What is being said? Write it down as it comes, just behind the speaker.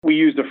we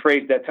used the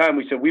phrase at that time.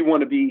 We said we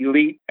want to be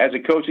elite as a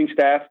coaching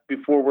staff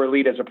before we're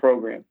elite as a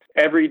program.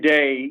 Every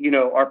day,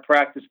 our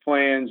practice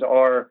plans,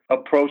 our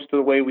approach to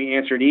the way we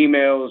answered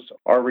emails,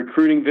 our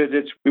recruiting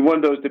visits, we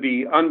wanted those to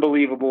be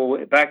unbelievable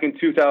back in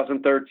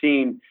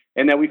 2013.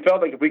 And that we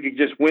felt like if we could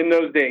just win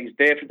those days,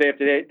 day after day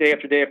after day, day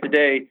after day after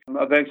day,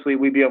 eventually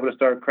we'd be able to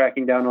start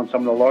cracking down on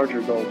some of the larger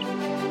goals.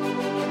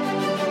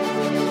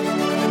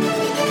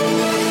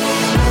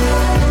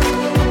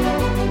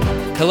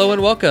 Hello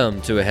and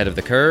welcome to Ahead of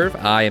the Curve.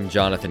 I am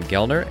Jonathan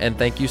Gellner, and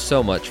thank you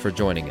so much for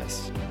joining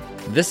us.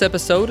 This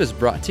episode is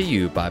brought to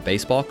you by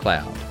Baseball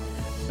Cloud.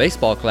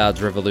 Baseball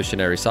Cloud's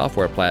revolutionary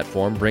software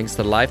platform brings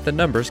to life the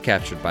numbers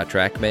captured by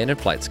TrackMan and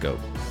FlightScope.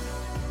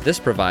 This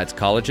provides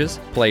colleges,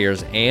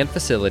 players, and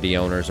facility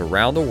owners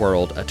around the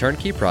world a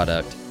turnkey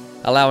product,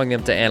 allowing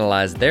them to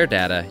analyze their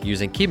data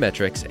using key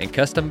metrics and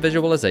custom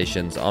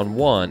visualizations on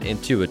one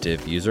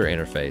intuitive user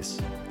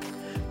interface.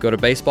 Go to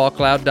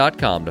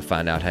baseballcloud.com to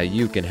find out how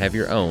you can have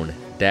your own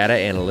data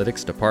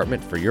analytics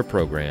department for your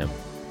program.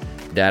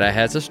 Data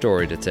has a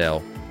story to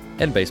tell,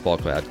 and Baseball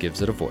Cloud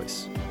gives it a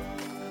voice.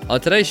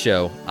 On today's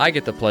show, I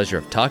get the pleasure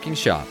of talking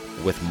shop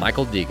with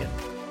Michael Deegan,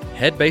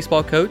 head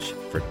baseball coach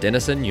for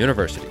Denison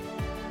University.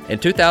 In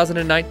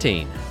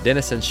 2019,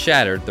 Denison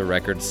shattered the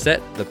record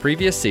set the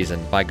previous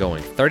season by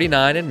going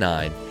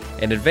 39-9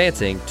 and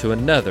advancing to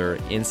another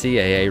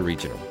NCAA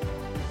regional.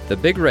 The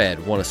Big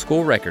Red won a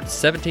school record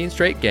 17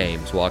 straight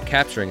games while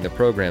capturing the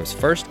program's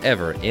first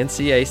ever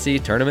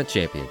NCAC tournament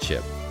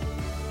championship.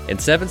 In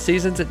 7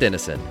 seasons at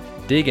Denison,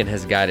 Deegan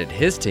has guided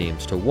his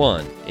teams to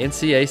 1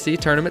 NCAC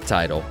tournament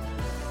title,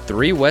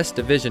 3 West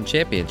Division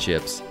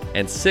championships,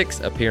 and 6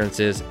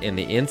 appearances in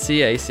the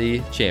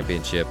NCAC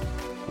championship,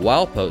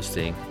 while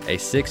posting a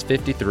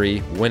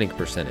 .653 winning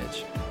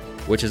percentage,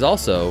 which is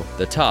also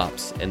the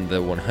tops in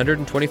the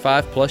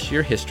 125-plus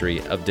year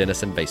history of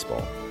Denison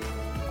baseball.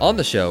 On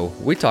the show,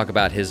 we talk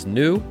about his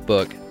new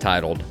book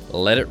titled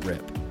Let It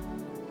Rip.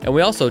 And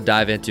we also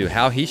dive into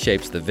how he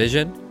shapes the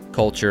vision,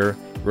 culture,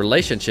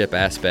 relationship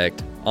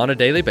aspect on a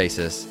daily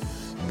basis,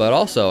 but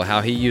also how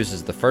he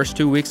uses the first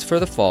 2 weeks for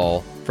the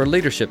fall for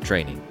leadership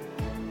training.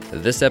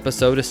 This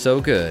episode is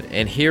so good,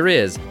 and here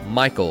is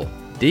Michael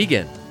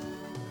Deegan.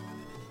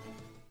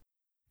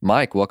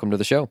 Mike, welcome to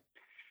the show.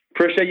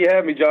 Appreciate you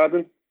having me,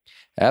 Jonathan.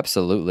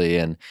 Absolutely.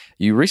 And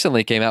you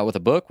recently came out with a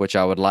book, which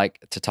I would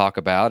like to talk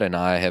about. And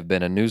I have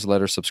been a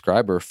newsletter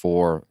subscriber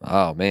for,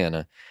 I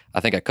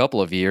think a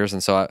couple of years.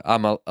 And so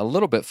I'm a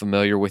little bit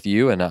familiar with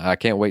you, and I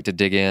can't wait to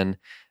dig in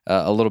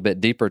a little bit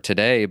deeper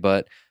today.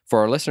 But for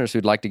our listeners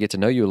who'd like to get to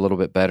know you a little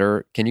bit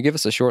better, can you give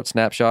us a short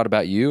snapshot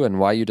about you and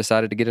why you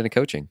decided to get into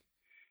coaching?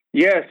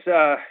 Yes. So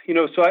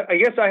I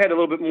guess I had a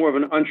little bit more of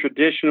an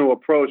untraditional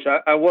approach.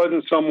 I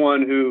wasn't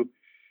someone who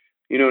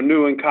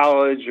knew in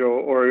college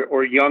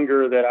or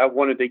younger that I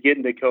wanted to get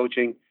into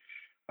coaching.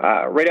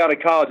 Right out of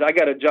college, I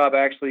got a job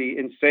actually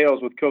in sales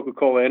with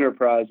Coca-Cola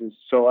Enterprises.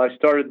 So I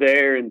started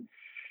there, and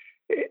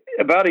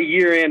about a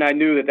year in, I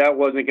knew that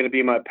wasn't going to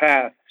be my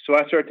path. So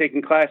I started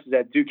taking classes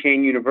at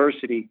Duquesne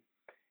University,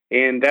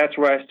 and that's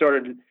where I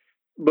started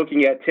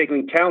looking at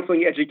taking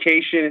counseling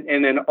education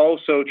and then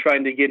also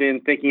trying to get in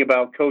thinking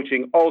about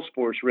coaching all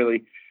sports,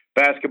 really,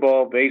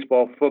 basketball,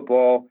 baseball,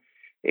 football.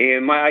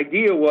 And my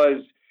idea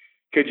was,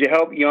 could you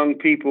help young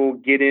people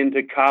get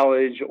into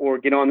college or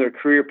get on their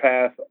career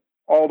path,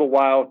 all the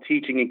while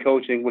teaching and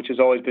coaching, which has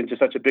always been just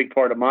such a big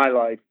part of my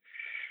life.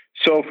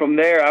 So from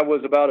there, I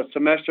was about a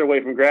semester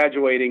away from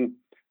graduating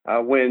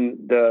when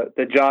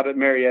the job at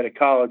Marietta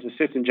College,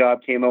 assistant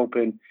job, came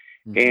open.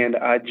 Mm-hmm. And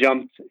I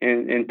jumped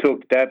and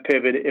took that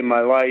pivot in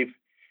my life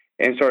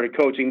and started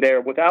coaching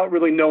there without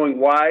really knowing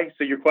why.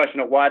 So your question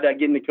of why did I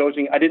get into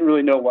coaching? I didn't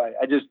really know why.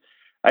 I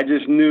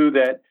just knew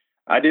that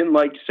I didn't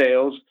like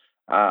sales.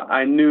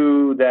 I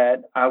knew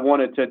that I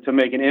wanted to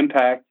make an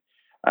impact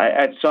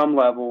at some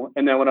level.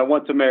 And then when I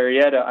went to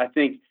Marietta, I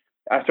think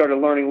I started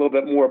learning a little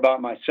bit more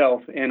about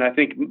myself. And I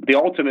think the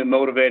ultimate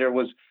motivator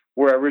was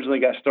where I originally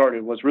got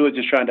started, was really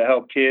just trying to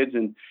help kids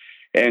and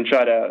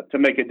try to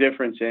make a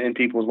difference in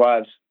people's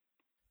lives.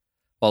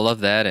 Well, I love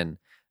that. And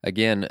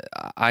again,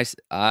 I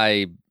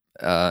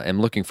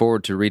am looking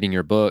forward to reading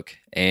your book,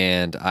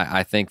 and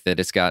I think that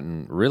it's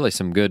gotten really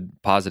some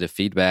good positive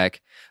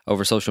feedback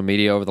over social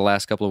media over the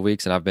last couple of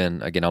weeks. And I've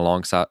been, again, a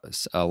long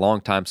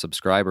time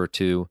subscriber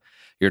to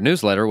your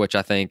newsletter, which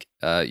I think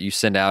you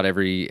send out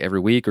every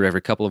week or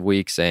every couple of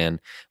weeks, and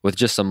with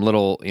just some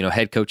little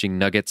head coaching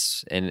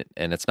nuggets, and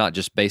it's not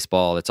just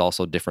baseball, it's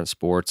also different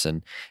sports,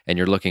 and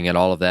you're looking at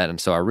all of that, and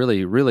so I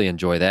really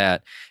enjoy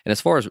that. And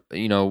as far as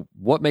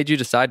what made you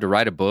decide to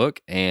write a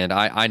book, and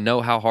I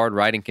know how hard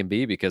writing can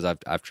be because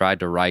I've tried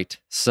to write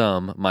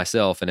some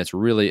myself, and it's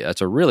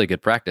a really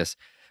good practice,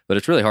 but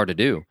it's really hard to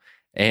do.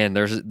 And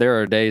there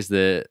are days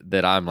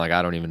that I'm like,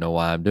 I don't even know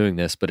why I'm doing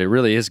this, but it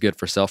really is good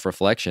for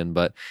self-reflection.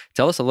 But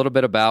tell us a little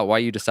bit about why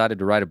you decided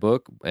to write a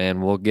book,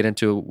 and we'll get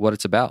into what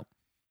it's about.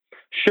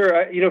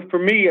 Sure. For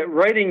me,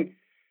 writing,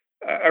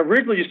 I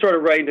originally just started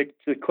writing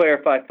to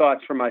clarify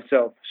thoughts for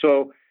myself.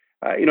 So,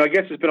 I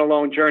guess it's been a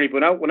long journey,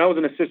 but when I was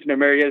an assistant at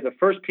Marietta, the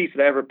first piece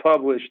that I ever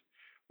published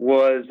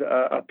was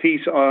a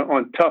piece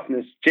on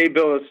toughness. Jay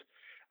Billis,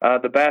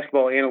 the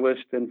basketball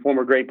analyst and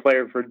former great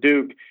player for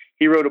Duke,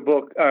 he wrote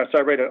wrote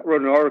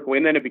an article,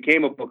 and then it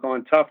became a book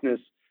on toughness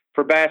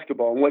for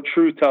basketball and what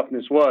true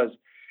toughness was.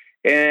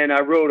 And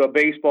I wrote a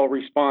baseball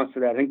response to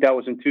that. I think that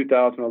was in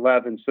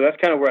 2011. So that's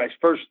kind of where I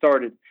first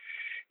started.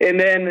 And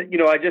then,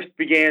 I just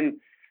began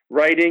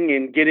writing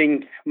and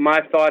getting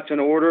my thoughts in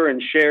order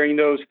and sharing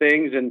those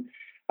things. And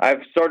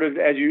I've started,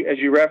 as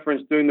you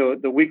referenced, doing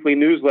the weekly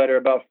newsletter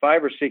about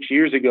 5 or 6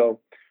 years ago.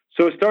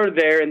 So it started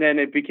there, and then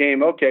it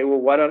became, okay, well,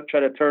 why don't I try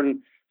to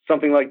turn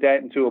something like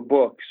that into a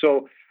book?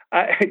 So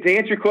to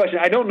answer your question,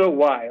 I don't know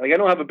why. Like, I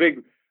don't have a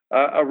big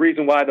a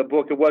reason why the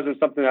book. It wasn't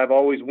something I've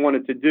always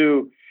wanted to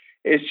do.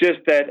 It's just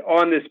that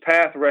on this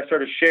path where I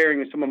started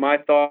sharing some of my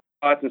thoughts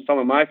and some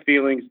of my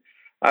feelings,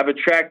 I've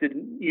attracted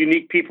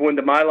unique people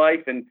into my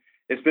life, and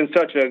it's been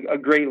such a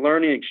great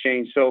learning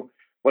exchange. So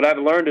what I've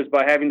learned is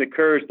by having the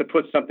courage to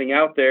put something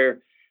out there,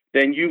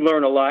 then you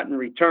learn a lot in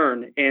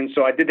return. And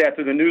so I did that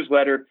through the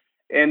newsletter,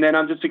 and then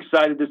I'm just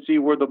excited to see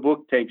where the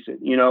book takes it.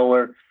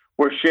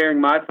 Where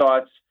sharing my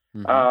thoughts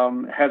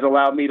has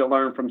allowed me to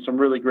learn from some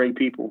really great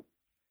people.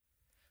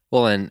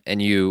 Well,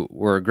 and you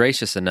were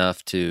gracious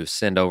enough to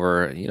send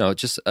over,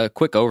 just a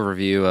quick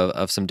overview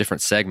of some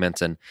different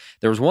segments. And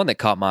there was one that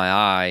caught my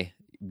eye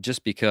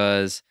just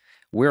because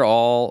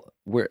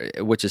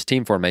which is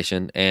team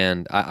formation.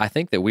 And I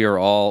think that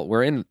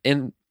we're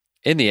in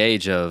the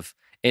age of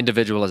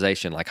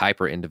individualization, like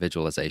hyper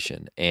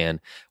individualization.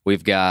 And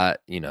we've got,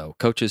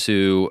 coaches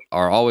who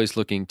are always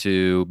looking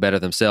to better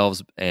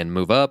themselves and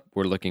move up.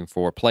 We're looking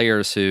for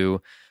players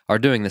who are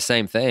doing the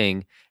same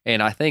thing.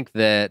 And I think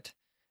that,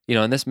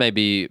 and this may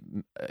be,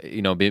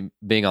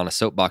 being on a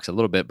soapbox a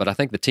little bit, but I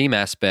think the team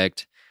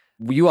aspect,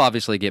 you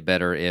obviously get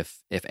better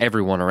if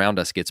everyone around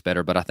us gets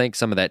better. But I think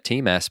some of that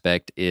team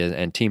aspect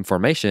and team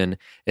formation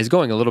is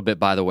going a little bit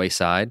by the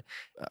wayside.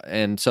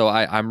 And so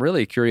I'm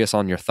really curious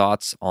on your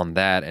thoughts on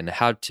that and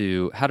how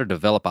to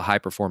develop a high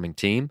performing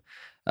team.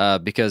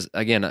 Because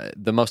again,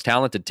 the most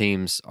talented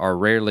teams are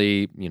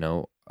rarely,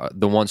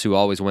 the ones who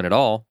always win it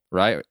all,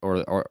 right?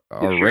 Or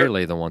Sure.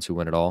 Rarely the ones who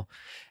win it all.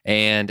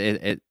 And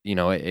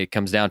it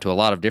comes down to a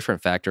lot of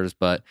different factors.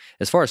 But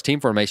as far as team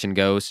formation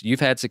goes, you've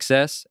had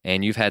success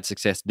and you've had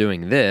success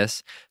doing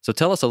this. So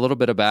tell us a little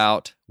bit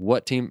about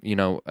what team,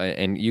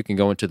 and you can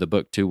go into the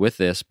book too with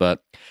this,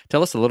 but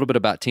tell us a little bit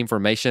about team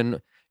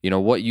formation,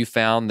 what you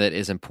found that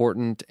is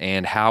important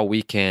and how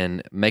we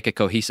can make a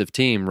cohesive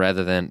team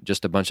rather than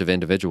just a bunch of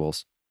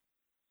individuals.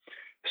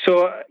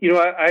 So,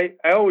 I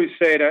always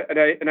say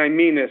it, and I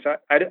mean this.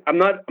 I'm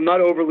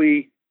not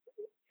overly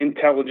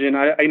intelligent.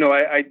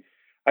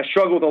 I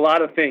struggle with a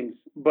lot of things,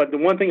 but the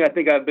one thing I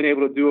think I've been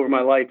able to do over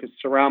my life is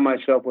surround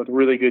myself with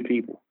really good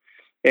people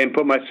and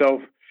put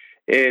myself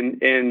in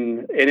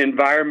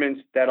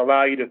environments that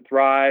allow you to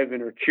thrive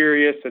and are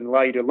curious and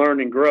allow you to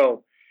learn and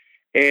grow.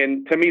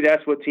 And to me,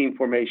 that's what team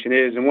formation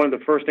is. And one of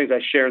the first things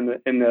I share in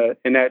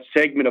that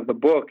segment of the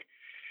book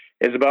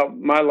is about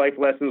my life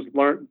lessons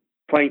learned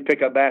playing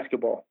pickup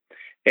basketball.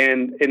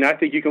 And I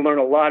think you can learn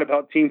a lot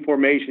about team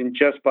formation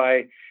just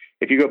by,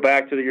 if you go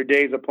back to your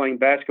days of playing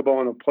basketball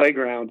on a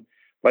playground.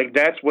 Like,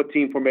 that's what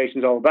team formation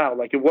is all about.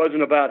 Like, it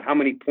wasn't about how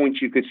many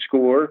points you could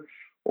score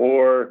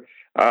or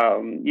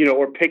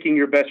picking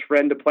your best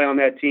friend to play on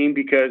that team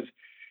because,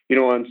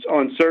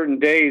 on certain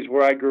days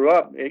where I grew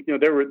up,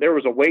 there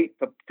was a weight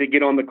to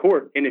get on the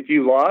court. And if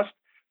you lost,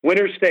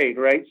 winners stayed,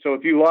 right? So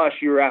if you lost,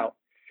 you're out.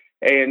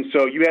 And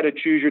so you had to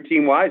choose your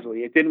team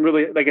wisely. It didn't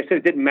really, like I said,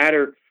 it didn't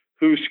matter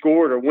who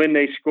scored or when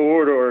they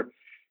scored or,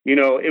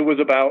 it was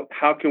about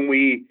how can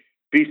we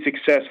be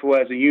successful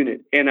as a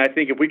unit. And I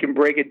think if we can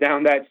break it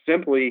down that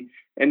simply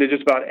into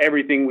just about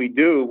everything we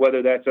do,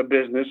 whether that's a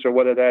business or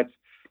whether that's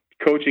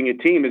coaching a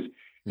team, is,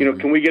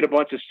 can we get a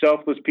bunch of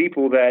selfless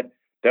people that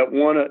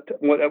want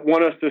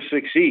us to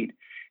succeed?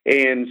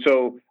 And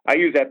so I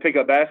use that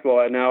pickup basketball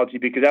analogy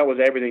because that was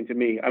everything to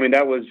me. I mean,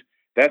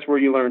 that's where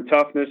you learn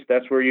toughness.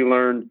 That's where you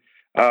learn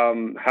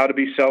how to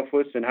be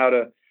selfless and how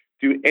to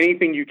do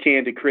anything you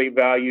can to create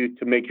value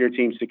to make your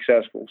team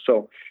successful.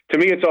 So to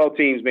me, it's all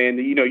teams, man.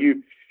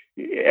 You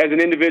as an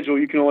individual,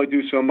 you can only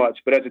do so much,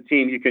 but as a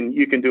team, you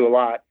can do a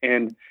lot.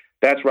 And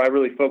that's where I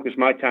really focus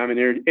my time and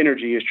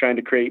energy, is trying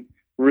to create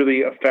really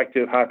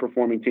effective,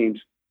 high-performing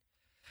teams.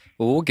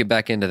 Well, we'll get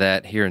back into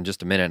that here in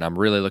just a minute. I'm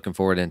really looking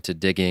forward into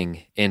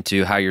digging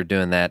into how you're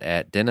doing that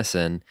at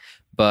Denison.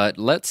 But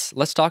let's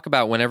talk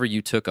about whenever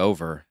you took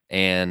over.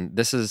 And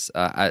this is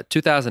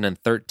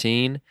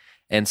 2013.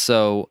 And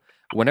so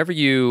whenever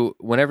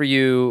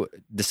you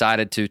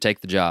decided to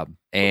take the job,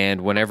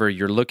 and whenever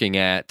you're looking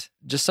at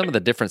just some of the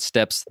different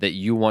steps that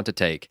you want to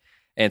take.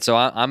 And so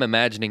I'm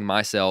imagining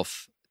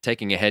myself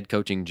taking a head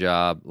coaching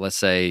job, let's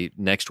say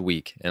next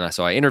week. And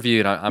so I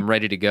interviewed, I'm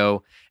ready to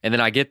go. And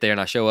then I get there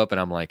and I show up and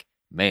I'm like,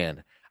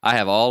 man, I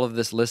have all of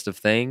this list of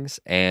things,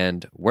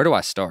 and where do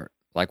I start?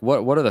 Like,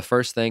 what are the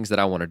first things that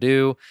I want to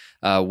do?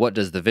 What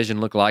does the vision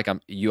look like?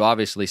 You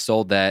obviously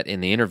sold that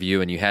in the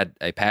interview, and you had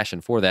a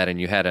passion for that, and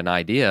you had an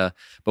idea.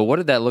 But what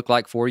did that look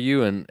like for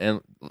you?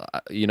 And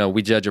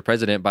we judge a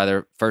president by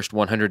their first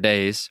 100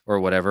 days or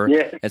whatever.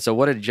 Yeah. And so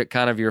what did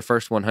kind of your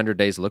first 100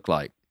 days look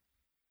like?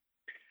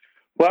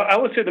 Well, I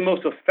would say the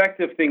most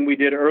effective thing we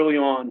did early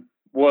on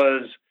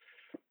was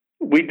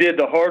we did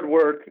the hard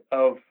work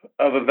of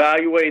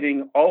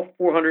evaluating all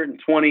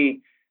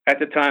 420, at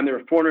the time there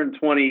were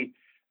 420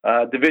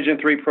 Division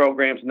III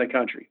programs in the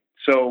country.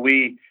 So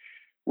we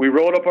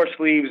rolled up our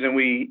sleeves and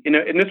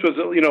and this was,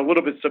 a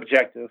little bit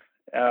subjective,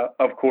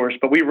 of course,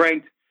 but we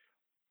ranked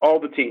all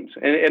the teams.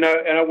 And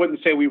I wouldn't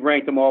say we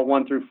ranked them all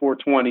 1 through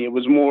 420. It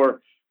was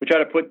more, we try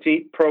to put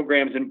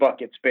programs in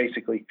buckets,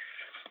 basically.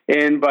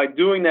 And by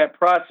doing that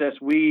process,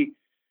 we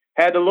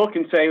had to look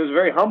and say, it was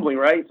very humbling,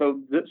 right? So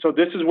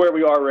this is where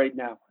we are right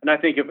now. And I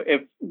think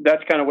if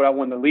that's kind of what I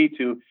wanted to lead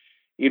to,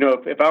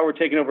 if I were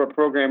taking over a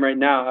program right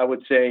now, I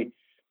would say,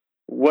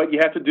 what you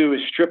have to do is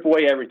strip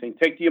away everything,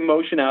 take the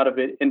emotion out of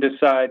it, and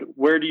decide,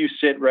 where do you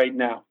sit right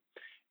now?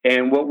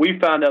 And what we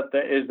found out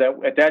is that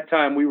at that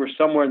time we were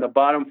somewhere in the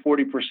bottom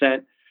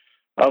 40%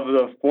 of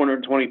the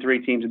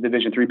 423 teams in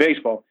Division III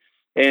baseball.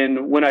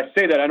 And when I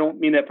say that, I don't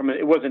mean that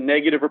it wasn't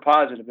negative or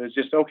positive. It was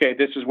just, okay,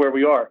 this is where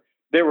we are.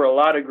 There were a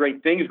lot of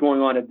great things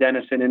going on at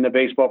Denison in the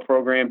baseball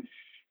program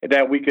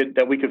that we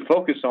could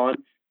focus on,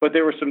 but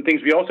there were some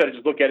things we also had to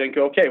just look at and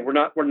go, okay, we're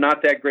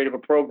not that great of a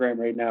program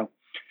right now.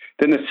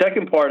 Then the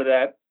second part of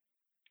that,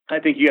 I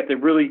think you have to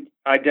really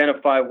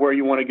identify where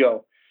you want to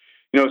go.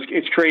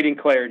 It's creating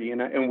clarity,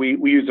 and we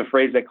use the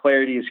phrase that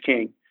clarity is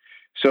king.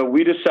 So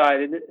we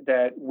decided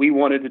that we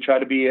wanted to try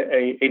to be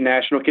a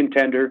national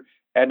contender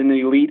at an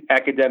elite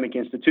academic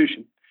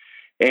institution.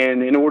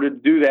 And in order to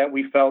do that,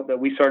 we felt that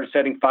we started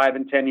setting 5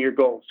 and 10-year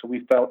goals. So we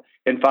felt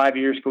in 5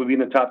 years, could we be in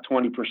the top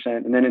 20%?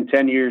 And then in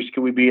 10 years,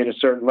 could we be at a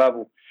certain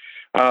level?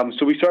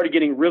 So we started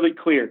getting really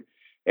clear.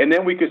 And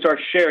then we could start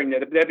sharing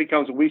that. That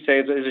becomes what we say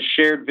is a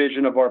shared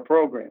vision of our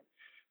program.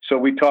 So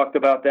we talked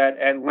about that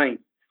at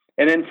length.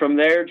 And then from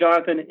there,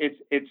 Jonathan,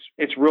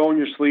 it's rolling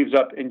your sleeves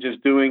up and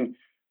just doing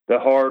the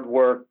hard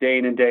work day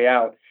in and day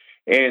out.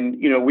 And,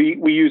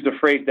 we used the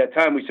phrase at that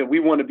time. We said we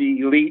want to be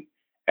elite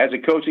as a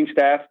coaching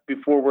staff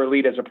before we're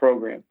elite as a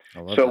program.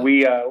 So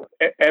we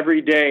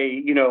every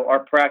day, our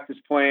practice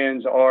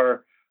plans,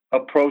 our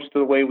approach to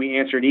the way we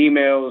answered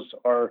emails,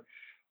 our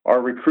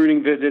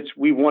recruiting visits,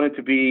 we wanted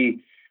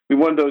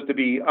those to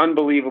be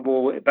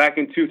unbelievable back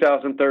in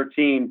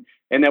 2013,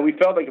 and that we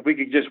felt like if we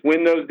could just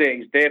win those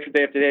days, day after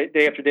day after day,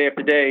 day after day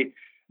after day,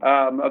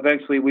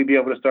 eventually we'd be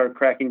able to start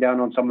cracking down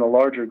on some of the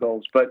larger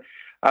goals. But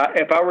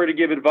if I were to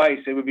give advice,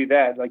 it would be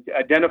that, like,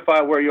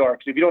 identify where you are.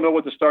 Because if you don't know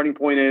what the starting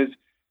point is,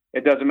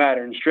 it doesn't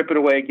matter. And strip it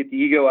away, get the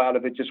ego out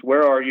of it. Just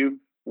where are you?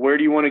 Where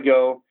do you want to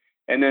go?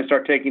 And then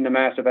start taking the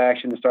massive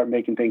action and start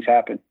making things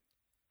happen.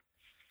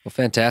 Well,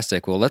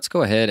 fantastic. Well, let's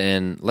go ahead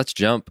and let's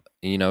jump,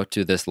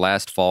 to this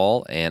last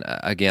fall. And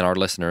again, our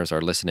listeners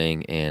are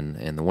listening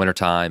in the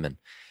wintertime.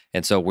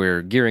 And so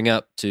we're gearing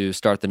up to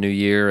start the new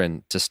year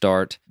and to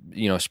start,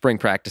 spring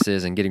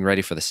practices and getting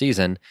ready for the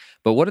season.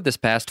 But what did this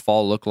past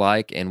fall look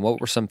like? And what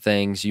were some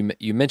things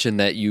you mentioned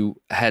that you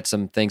had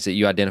some things that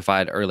you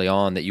identified early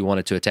on that you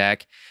wanted to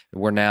attack?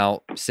 We're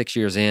now 6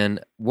 years in.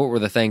 What were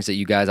the things that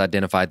you guys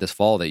identified this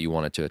fall that you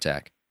wanted to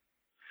attack?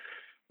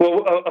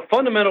 Well, a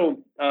fundamental,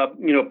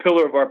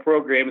 pillar of our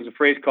program is a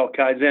phrase called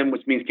Kaizen,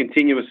 which means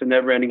continuous and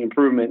never-ending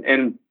improvement.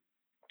 And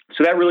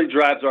so that really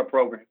drives our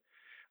program.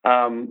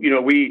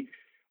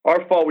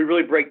 Our fall, we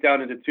really break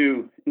down into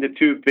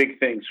two big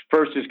things.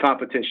 First is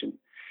competition.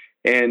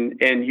 And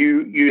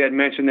you had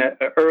mentioned that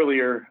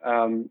earlier,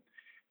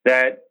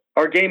 that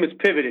our game has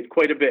pivoted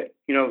quite a bit.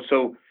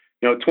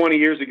 20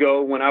 years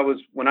ago when I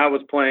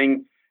was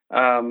playing,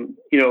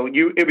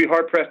 it'd be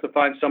hard pressed to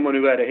find someone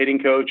who had a hitting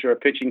coach or a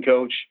pitching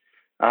coach.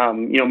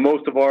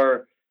 Most of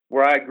where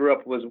I grew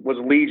up was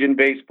Legion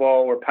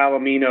baseball or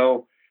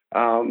Palomino,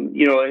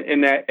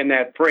 in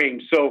that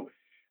frame. So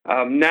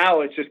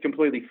now it's just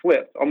completely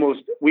flipped. I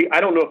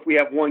don't know if we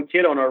have one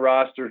kid on our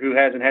roster who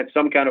hasn't had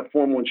some kind of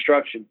formal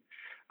instruction.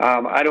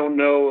 I don't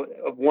know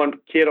of one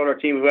kid on our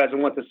team who hasn't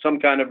went to some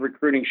kind of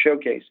recruiting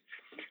showcase.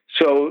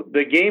 So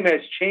the game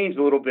has changed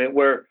a little bit,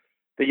 where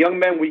the young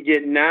men we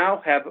get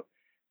now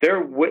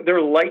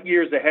they're light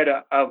years ahead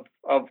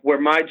of where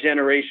my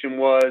generation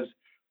was,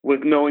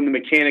 with knowing the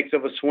mechanics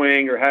of a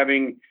swing or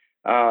having,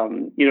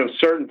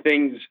 certain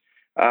things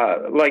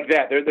like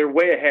that. They're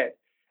way ahead.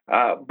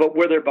 But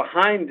where they're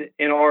behind,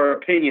 in our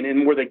opinion,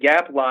 and where the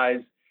gap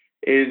lies,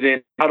 is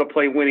in how to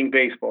play winning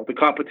baseball, the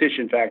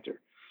competition factor.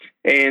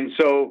 And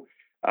so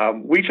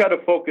we try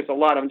to focus a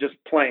lot on just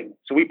playing.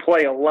 So we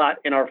play a lot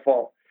in our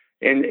fall.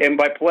 And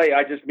by play,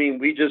 I just mean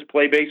we just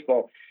play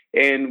baseball.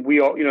 And we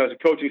all, as a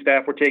coaching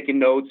staff, we're taking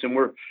notes, and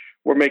we're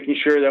making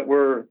sure that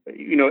we're,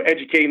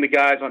 educating the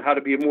guys on how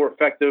to be more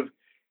effective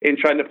in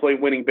trying to play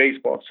winning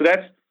baseball. So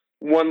that's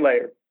one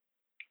layer.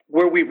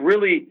 Where we've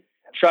really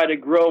tried to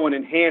grow and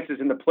enhance is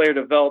in the player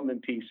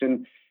development piece.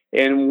 And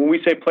And when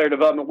we say player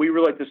development, we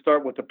really like to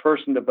start with the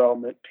person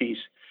development piece.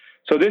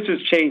 So this has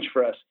changed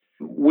for us.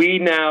 We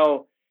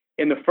now,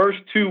 in the first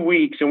 2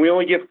 weeks, and we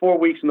only get 4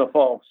 weeks in the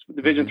fall.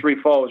 Division III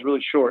fall is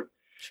really short.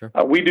 Sure.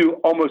 We do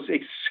almost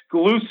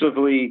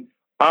exclusively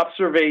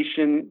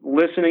observation,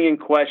 listening and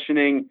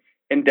questioning,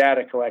 and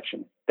data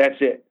collection. That's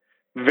it.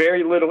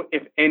 Very little,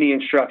 if any,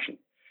 instruction.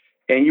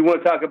 And you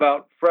want to talk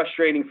about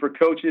frustrating for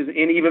coaches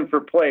and even for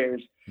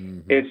players.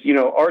 It's,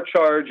 our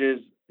charge is,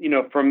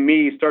 from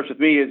me, starts with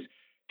me is,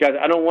 guys,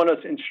 I don't want us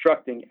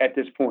instructing at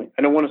this point.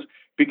 I don't want us,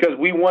 because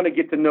we want to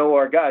get to know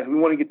our guys. We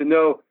want to get to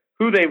know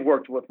who they've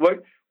worked with,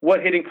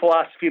 what hitting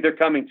philosophy they're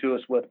coming to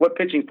us with, what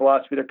pitching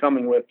philosophy they're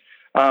coming with.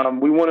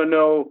 We want to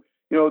know,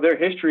 their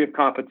history of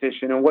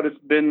competition and what it's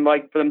been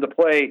like for them to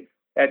play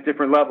at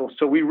different levels.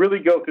 So we really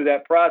go through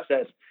that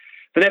process.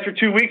 Then after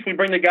 2 weeks, we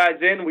bring the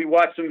guys in, we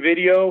watch some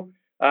video,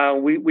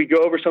 we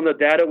go over some of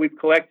the data we've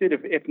collected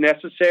if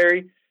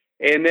necessary,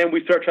 and then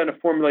we start trying to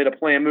formulate a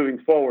plan moving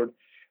forward.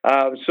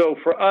 So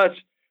for us,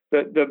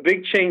 the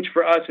big change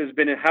for us has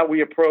been in how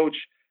we approach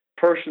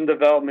person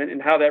development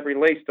and how that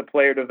relates to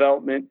player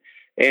development.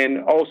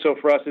 And also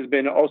for us has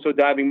been also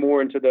diving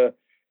more into the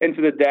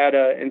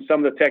data and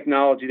some of the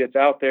technology that's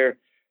out there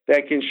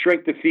that can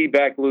shrink the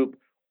feedback loop,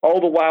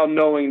 all the while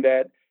knowing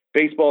that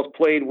baseball is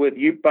played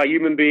by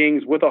human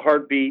beings with a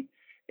heartbeat,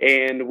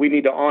 and we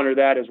need to honor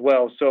that as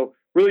well. So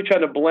really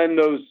trying to blend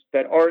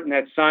that art and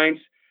that science,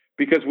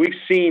 because we've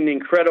seen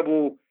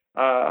incredible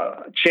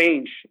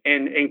change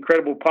and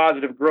incredible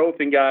positive growth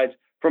in guys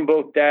from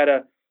both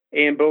data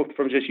and both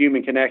from just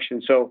human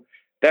connection. So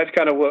that's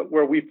kind of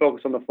where we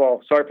focus on the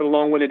fall. Sorry for the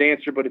long-winded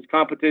answer, but it's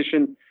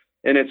competition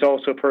and it's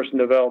also person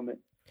development.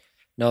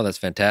 No, that's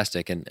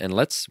fantastic. And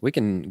we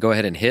can go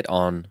ahead and hit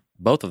on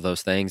both of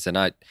those things. And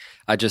I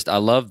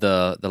love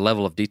the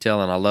level of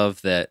detail, and I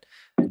love that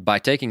by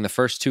taking the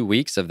first 2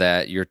 weeks of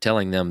that, you're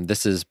telling them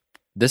this is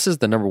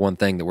the number one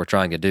thing that we're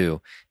trying to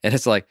do. And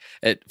it's like,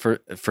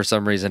 for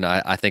some reason,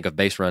 I think of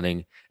base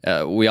running.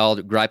 We all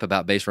gripe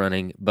about base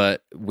running,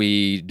 but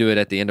we do it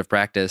at the end of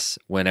practice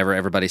whenever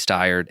everybody's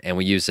tired, and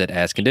we use it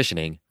as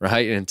conditioning,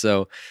 right? And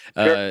so,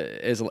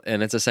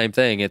 it's the same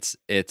thing. It's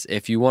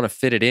if you want to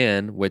fit it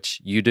in, which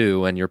you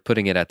do, and you're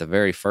putting it at the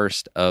very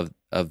first of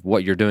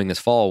what you're doing this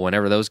fall,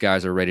 whenever those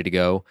guys are ready to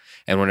go,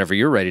 and whenever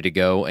you're ready to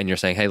go, and you're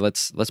saying, hey,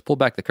 let's pull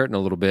back the curtain a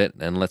little bit,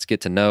 and let's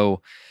get to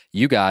know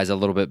you guys a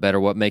little bit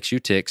better, what makes you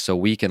tick, so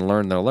we can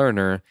learn the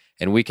learner,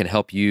 and we can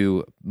help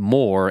you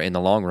more in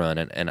the long run.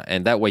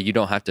 And that way you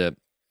don't have to,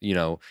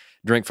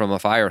 drink from a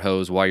fire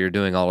hose while you're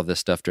doing all of this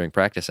stuff during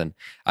practice. And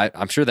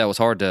I'm sure that was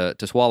hard to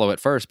swallow at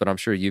first, but I'm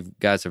sure you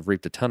guys have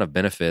reaped a ton of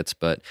benefits.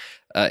 But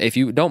if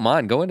you don't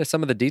mind, go into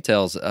some of the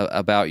details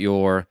about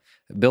your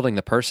building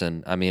the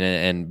person,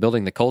 and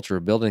building the culture,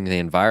 building the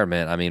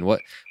environment.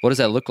 What does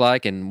that look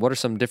like, and what are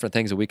some different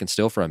things that we can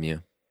steal from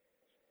you?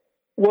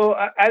 Well,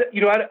 I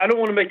don't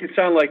want to make it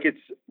sound like it's,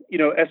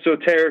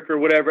 esoteric or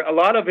whatever. A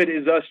lot of it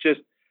is us just,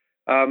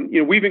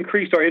 we've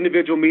increased our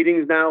individual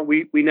meetings now.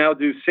 We now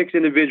do 6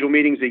 individual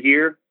meetings a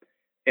year.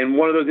 And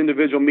one of those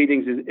individual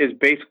meetings is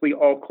basically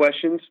all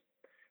questions,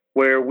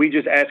 where we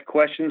just ask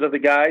questions of the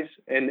guys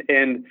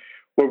and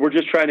where we're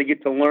just trying to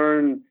get to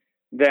learn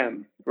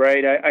them,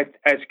 right?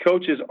 As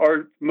coaches,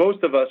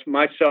 most of us,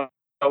 myself,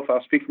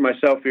 I'll speak for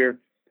myself here,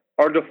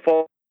 our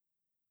default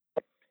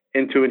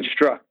is to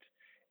instruct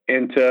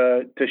and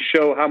to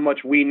show how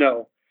much we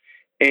know.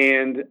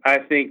 And I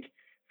think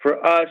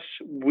for us,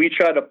 we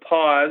try to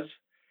pause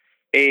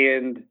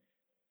and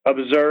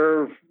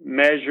observe,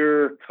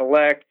 measure,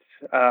 collect,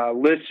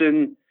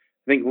 listen.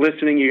 I think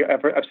listening,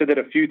 I've said that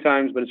a few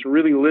times, but it's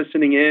really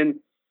listening in,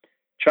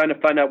 trying to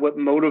find out what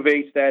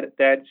motivates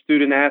that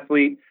student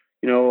athlete.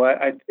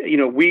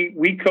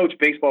 We coach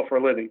baseball for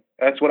a living.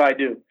 That's what I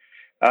do.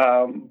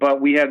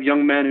 But we have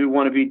young men who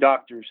want to be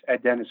doctors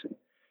at Denison.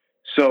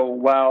 So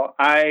while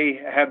I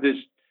have this,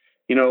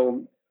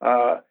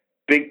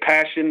 big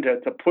passion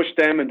to push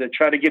them and to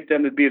try to get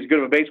them to be as good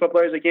of a baseball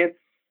player as they can,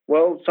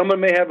 well, someone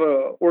may have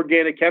a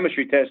organic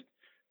chemistry test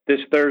this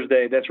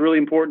Thursday that's really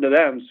important to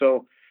them.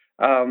 So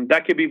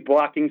that could be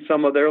blocking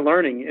some of their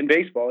learning in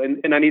baseball,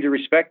 and I need to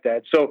respect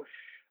that. So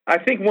I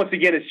think, once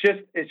again,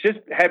 it's just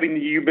having the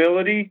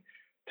humility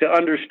to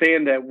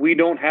understand that we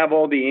don't have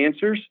all the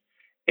answers,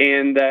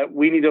 and that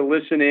we need to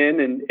listen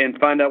in and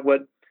find out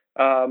what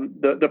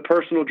the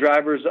personal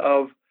drivers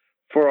that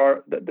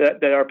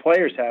our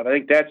players have. I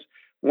think that's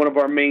one of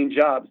our main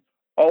jobs.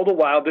 All the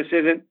while, this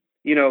isn't,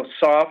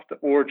 soft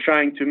or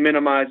trying to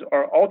minimize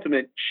our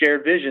ultimate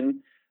shared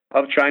vision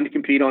of trying to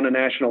compete on a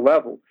national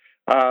level.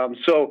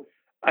 So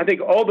I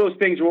think all those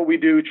things are what we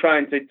do,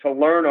 trying to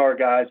learn our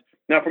guys.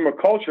 Now, from a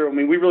culture,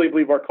 we really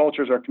believe our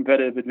culture is our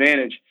competitive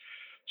advantage.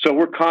 So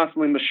we're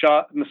constantly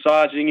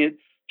massaging it,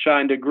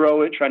 trying to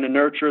grow it, trying to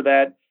nurture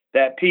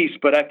that piece.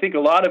 But I think a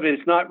lot of it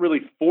is not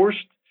really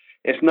forced.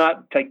 It's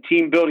not like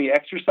team building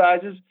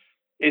exercises.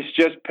 It's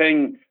just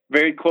paying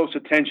very close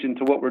attention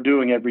to what we're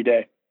doing every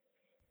day.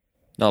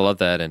 I love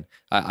that. And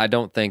I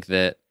don't think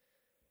that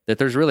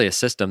there's really a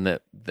system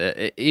that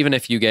even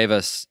if you gave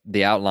us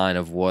the outline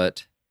of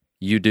what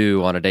you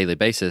do on a daily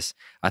basis,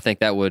 I think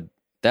that would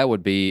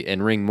be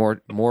and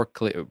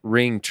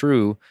ring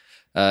true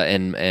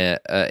in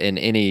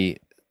any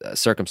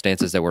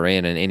circumstances that we're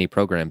in and any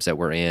programs that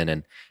we're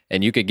in,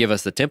 and you could give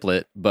us the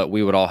template, but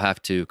we would all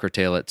have to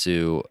curtail it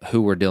to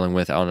who we're dealing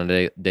with on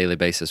a daily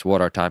basis,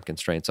 what our time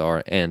constraints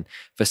are, and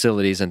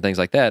facilities and things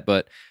like that.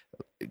 But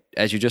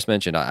as you just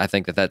mentioned, I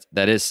think that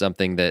is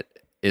something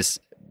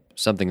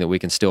that we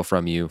can steal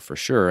from you for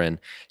sure. And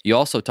you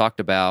also talked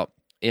about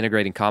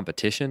integrating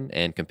competition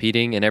and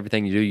competing in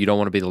everything you do. You don't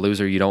want to be the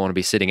loser. You don't want to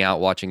be sitting out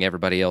watching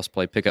everybody else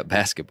play pickup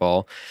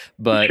basketball.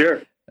 But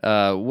sure.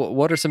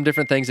 What are some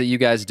different things that you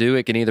guys do?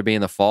 It can either be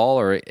in the fall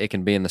or it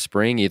can be in the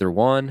spring, either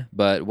one.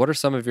 But what are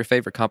some of your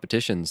favorite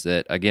competitions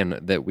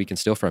that we can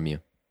steal from you?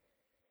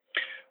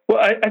 Well,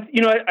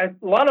 a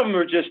lot of them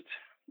are just,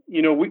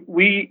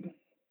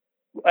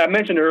 I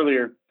mentioned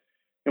earlier,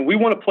 and we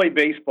want to play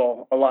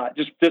baseball a lot.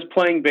 Just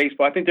playing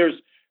baseball. I think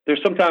there's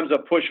sometimes a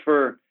push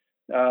for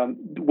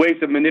ways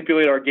to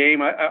manipulate our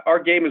game. Our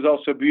game is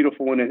also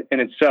beautiful in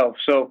itself.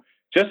 So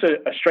just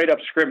a straight up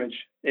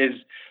scrimmage is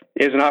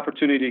an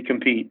opportunity to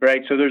compete,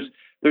 right? So there's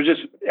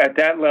just at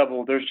that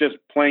level, there's just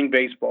playing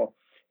baseball.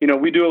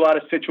 We do a lot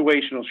of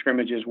situational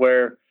scrimmages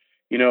where,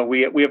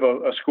 we have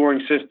a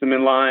scoring system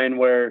in line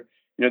where,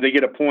 they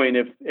get a point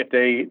if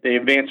they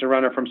advance a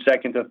runner from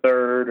second to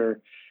third or,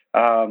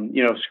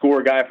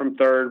 score a guy from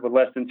third with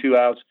less than 2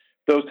 outs,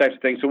 those types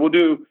of things. So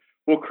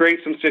we'll create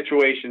some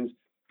situations.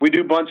 We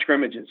do bunt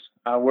scrimmages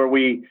where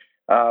we,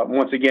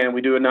 once again,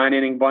 we do a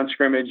 9-inning bunt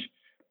scrimmage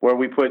where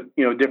we put,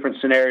 different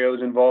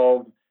scenarios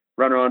involved,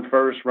 runner on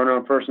first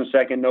and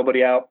second,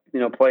 nobody out,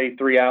 play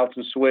 3 outs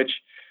and switch.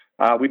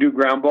 We do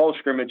ground ball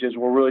scrimmages.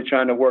 We're really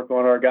trying to work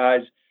on our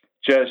guys,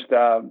 just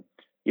trying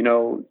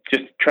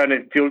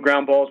to field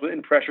ground balls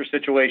in pressure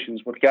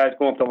situations with guys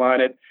going up the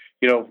line at,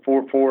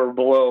 4-4 or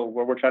below,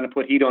 where we're trying to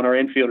put heat on our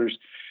infielders.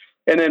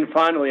 And then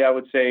finally, I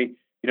would say,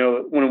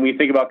 when we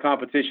think about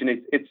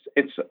competition,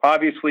 it's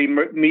obviously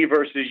me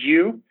versus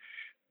you,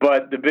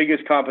 but the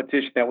biggest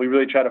competition that we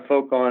really try to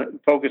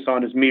focus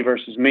on is me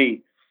versus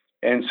me.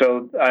 And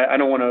so I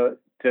don't want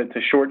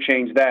to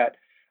shortchange that.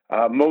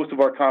 Most of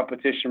our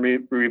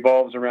competition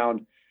revolves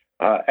around,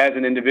 as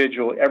an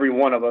individual, every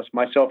one of us,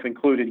 myself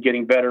included,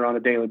 getting better on a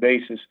daily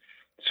basis.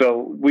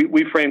 So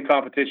we frame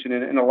competition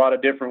in a lot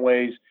of different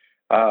ways.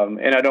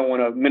 And I don't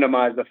want to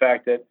minimize the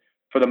fact that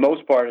for the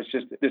most part, it's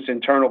just this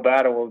internal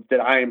battle of, did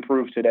I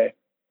improve today?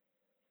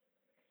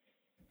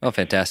 Oh,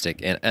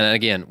 fantastic. And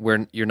again,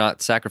 you're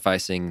not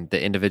sacrificing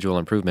the individual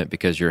improvement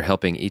because you're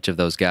helping each of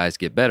those guys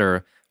get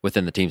better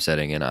within the team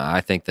setting. And I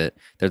think that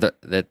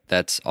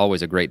that's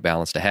always a great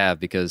balance to have,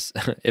 because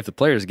if the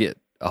players get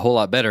a whole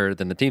lot better,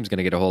 then the team's going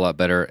to get a whole lot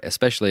better,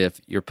 especially if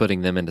you're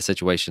putting them into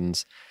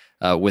situations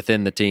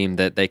within the team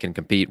that they can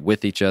compete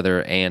with each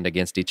other and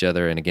against each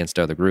other and against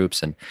other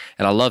groups. And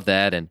I love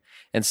that.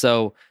 And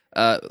so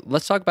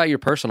let's talk about your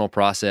personal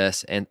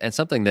process, and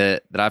something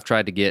that I've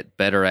tried to get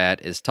better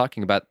at is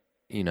talking about,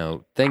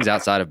 things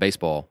outside of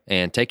baseball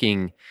and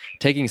taking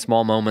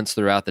small moments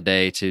throughout the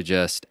day to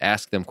just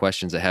ask them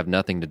questions that have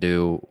nothing to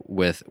do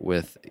with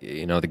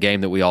the game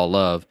that we all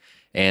love,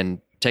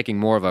 and taking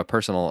more of a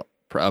personal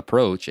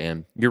approach.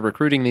 And you're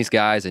recruiting these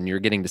guys and you're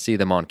getting to see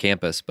them on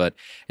campus, but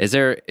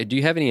do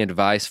you have any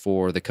advice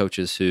for the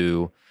coaches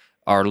who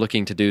are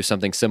looking to do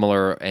something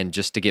similar and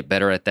just to get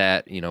better at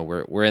that?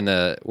 We're in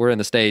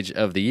the stage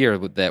of the year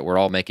that we're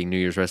all making New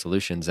Year's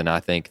resolutions, and I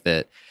think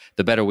that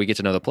the better we get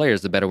to know the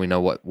players, the better we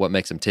know what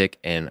makes them tick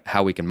and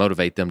how we can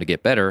motivate them to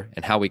get better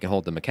and how we can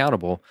hold them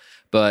accountable.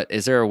 But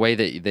is there a way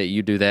that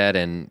you do that?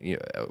 And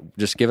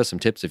just give us some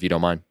tips if you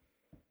don't mind.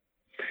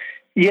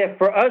 Yeah,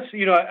 for us,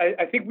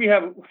 I think we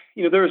have,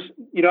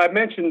 I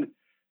mentioned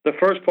the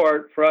first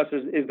part for us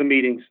is the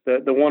meetings,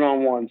 the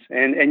one-on-ones,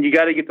 and you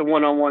got to get the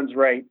one-on-ones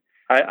right.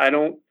 I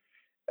don't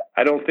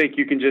think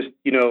you can just,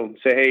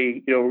 say,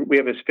 hey, we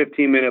have this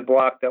 15-minute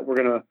block that we're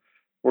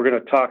gonna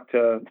talk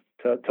to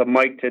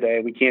Mike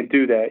today. We can't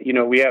do that.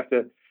 We have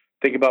to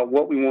think about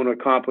what we want to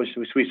accomplish.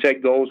 So we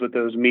set goals with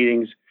those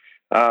meetings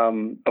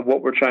of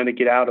what we're trying to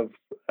get out of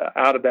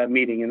that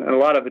meeting, and a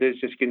lot of it is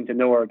just getting to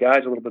know our guys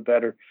a little bit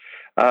better.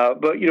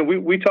 But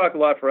we talk a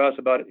lot for us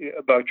about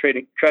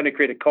trying to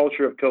create a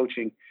culture of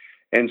coaching,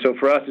 and so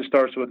for us it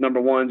starts with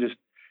number one, just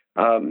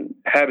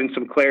having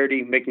some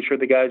clarity, making sure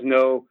the guys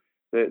know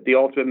the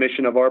ultimate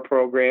mission of our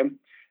program,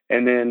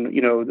 and then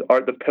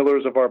the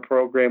pillars of our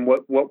program,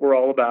 what we're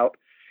all about.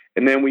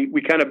 And then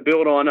we kind of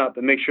build on up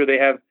and make sure they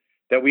have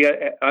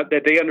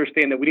that they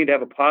understand that we need to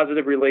have a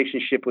positive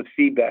relationship with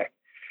feedback.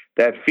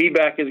 That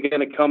feedback is going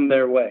to come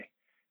their way.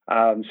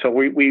 So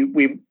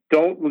we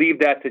don't leave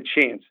that to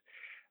chance.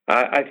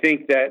 I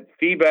think that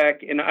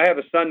feedback, and I have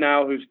a son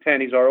now who's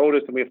 10. He's our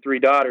oldest, and we have 3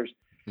 daughters.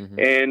 Mm-hmm.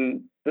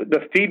 And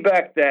the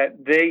feedback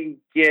that they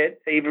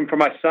get, even from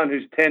my son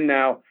who's 10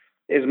 now,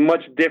 is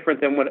much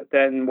different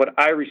than what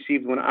I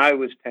received when I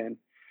was 10.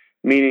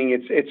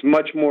 Meaning it's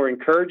much more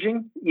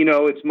encouraging,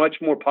 it's much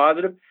more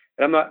positive.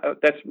 And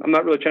I'm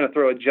not really trying to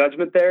throw a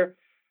judgment there,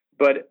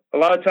 but a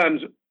lot of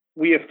times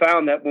we have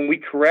found that when we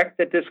correct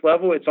at this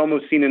level, it's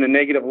almost seen in a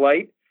negative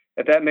light,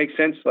 if that makes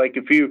sense. Like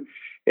if you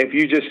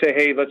just say,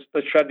 hey,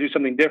 let's try to do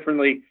something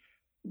differently,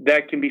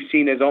 that can be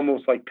seen as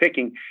almost like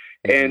picking.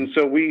 And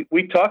so we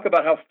talk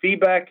about how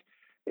feedback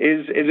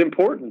is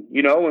important,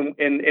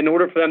 and in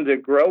order for them to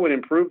grow and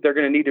improve, they're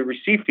going to need to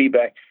receive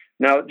feedback.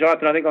 Now,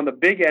 Jonathan, I think on the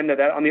big end of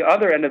that, on the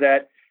other end of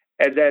that,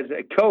 as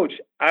a coach,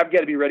 I've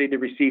got to be ready to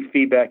receive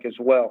feedback as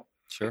well.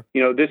 Sure.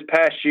 This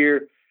past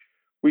year,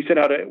 we sent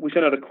out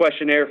a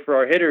questionnaire for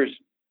our hitters,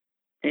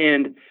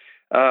 and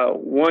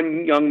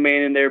one young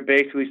man in there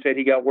basically said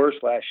he got worse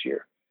last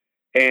year,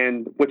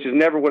 and which is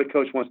never what a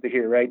coach wants to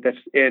hear, right?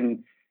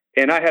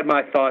 And I had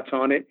my thoughts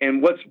on it.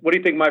 And what do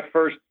you think my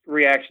first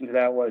reaction to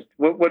that was?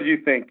 What did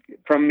you think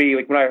from me?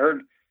 Like when I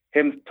heard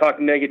him talk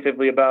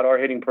negatively about our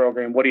hitting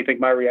program, what do you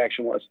think my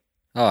reaction was?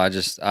 Oh,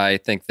 I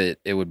think that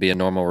it would be a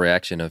normal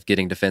reaction of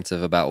getting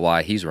defensive about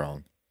why he's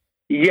wrong.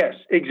 Yes,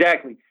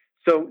 exactly.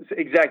 So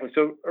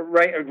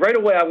right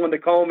away, I wanted to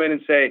call him in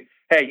and say,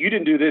 hey, you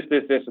didn't do this,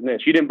 this, this, and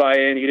this. You didn't buy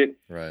in. You didn't.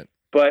 Right.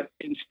 But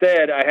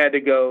instead, I had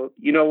to go,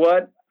 you know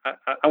what?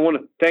 I want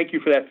to thank you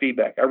for that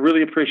feedback. I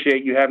really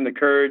appreciate you having the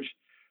courage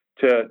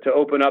to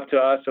open up to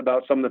us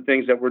about some of the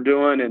things that we're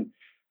doing. And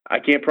I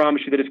can't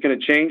promise you that it's going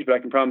to change, but I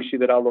can promise you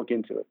that I'll look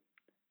into it.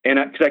 And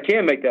because I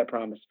can make that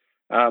promise.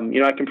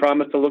 I can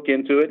promise to look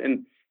into it,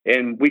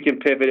 and we can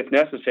pivot if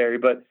necessary.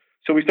 But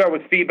so we start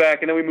with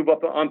feedback, and then we move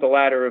up on the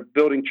ladder of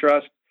building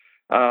trust.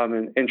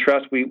 And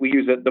trust, we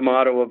use the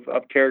motto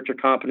of character,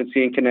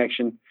 competency, and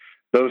connection.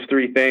 Those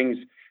three things,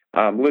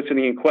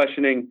 listening and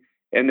questioning,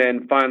 and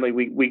then finally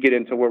we get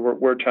into where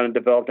we're trying to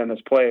develop them as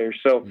players.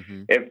 So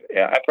if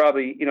I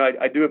probably, I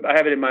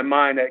have it in my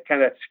mind, that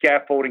kind of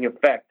scaffolding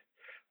effect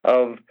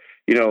of,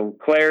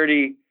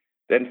 clarity,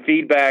 then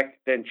feedback,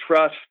 then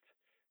trust,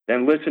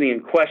 then listening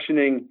and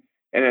questioning,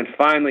 and then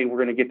finally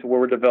we're going to get to where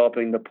we're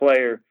developing the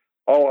player,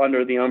 all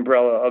under the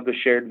umbrella of the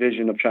shared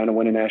vision of trying to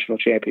win a national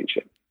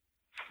championship.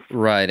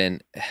 Right.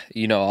 And,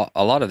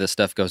 a lot of this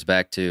stuff goes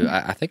back to,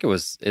 I think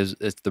it's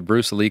the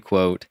Bruce Lee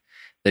quote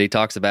that he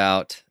talks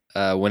about,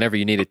 whenever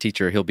you need a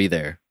teacher, he'll be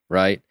there.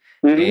 Right.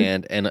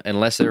 Mm-hmm. And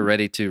unless they're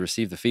ready to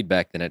receive the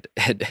feedback, then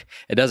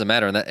it doesn't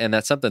matter. And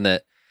that's something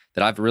that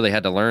I've really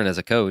had to learn as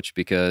a coach,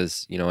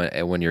 because,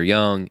 when you're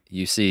young,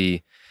 you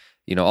see,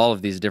 all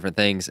of these different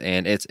things,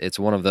 and it's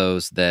one of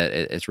those that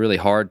it's really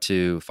hard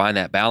to find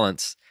that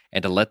balance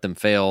and to let them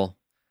fail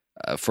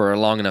for a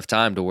long enough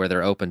time to where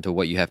they're open to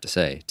what you have to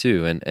say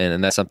too.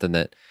 And that's something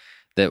that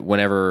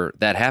whenever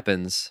that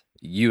happens,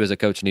 you as a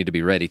coach need to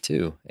be ready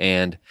too.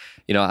 And,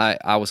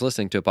 I was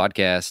listening to a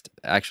podcast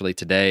actually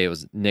today. It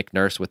was Nick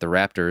Nurse with the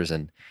Raptors,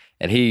 and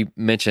he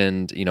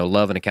mentioned,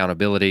 love and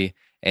accountability.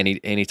 And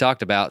he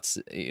talked about,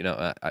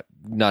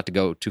 not to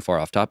go too far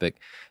off topic,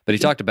 but he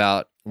talked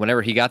about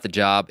whenever he got the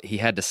job, he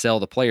had to sell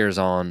the players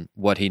on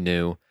what he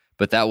knew,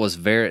 but that was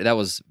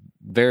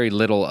very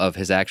little of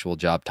his actual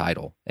job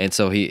title. And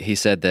so he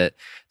said that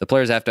the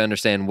players have to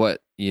understand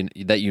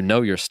that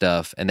your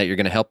stuff, and that you're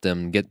going to help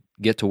them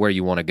get to where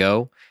you want to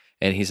go.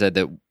 And he said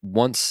that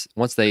once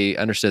they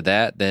understood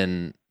that,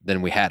 then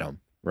we had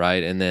them,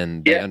 right? And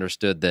then they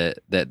understood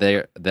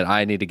that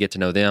I need to get to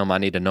know them, I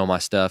need to know my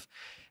stuff,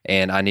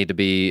 and I need to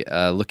be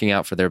looking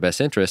out for their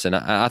best interests. And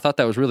I thought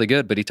that was really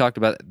good, but he talked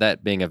about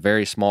that being a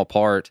very small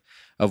part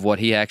of what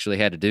he actually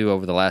had to do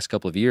over the last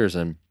couple of years.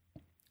 And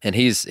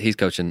he's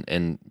coaching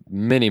in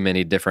many,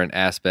 many different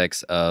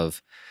aspects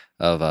of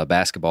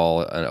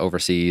basketball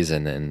overseas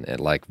and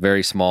like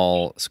very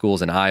small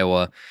schools in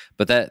Iowa.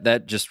 But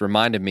that just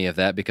reminded me of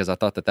that, because I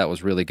thought that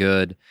was really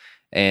good.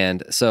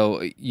 And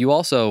so you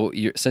also,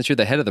 since you're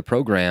the head of the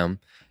program,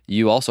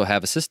 you also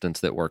have assistants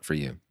that work for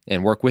you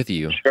and work with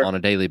you on a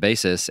daily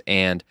basis.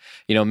 And,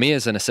 me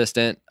as an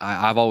assistant,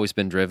 I've always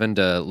been driven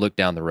to look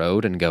down the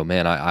road and go,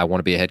 man, I want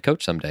to be a head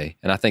coach someday.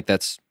 And I think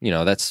that's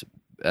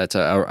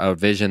a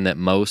vision that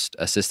most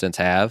assistants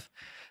have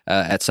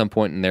at some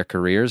point in their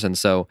careers. And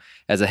so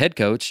as a head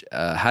coach,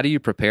 how do you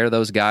prepare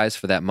those guys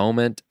for that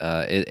moment?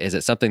 Is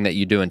it something that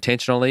you do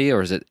intentionally,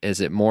 or is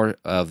it more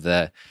of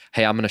the,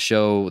 hey, I'm going to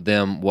show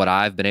them what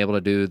I've been able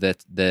to do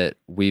that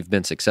we've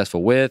been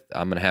successful with.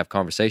 I'm going to have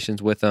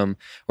conversations with them,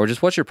 or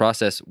just what's your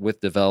process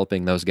with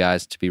developing those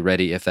guys to be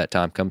ready if that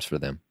time comes for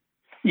them?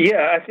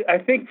 Yeah, I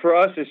think for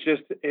us,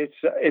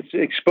 it's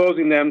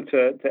exposing them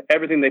to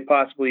everything they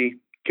possibly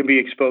can be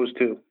exposed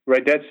to,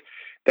 right?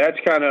 That's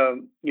kind of,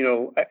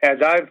 as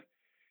I've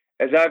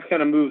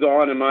kind of moved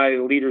on in my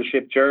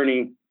leadership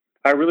journey,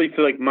 I really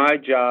feel like my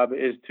job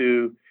is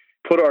to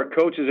put our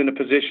coaches in a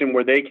position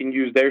where they can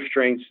use their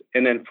strengths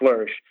and then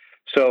flourish.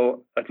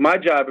 So like my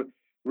job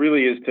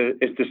really is to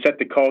set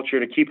the culture,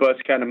 to keep us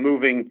kind of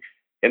moving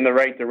in the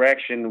right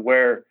direction,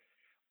 where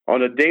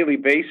on a daily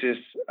basis,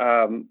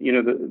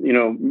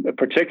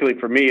 particularly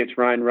for me, it's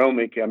Ryan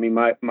Romick. I mean,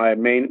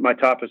 my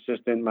top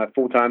assistant, my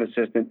full-time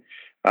assistant,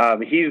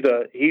 he's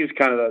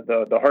kind of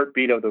the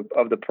heartbeat of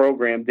the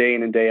program day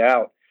in and day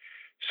out.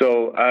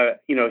 So,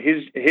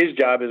 his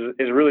job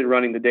is really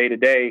running the day to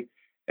day.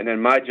 And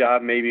then my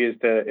job maybe is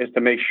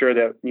to make sure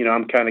that,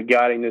 I'm kind of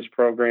guiding this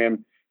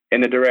program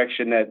in the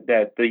direction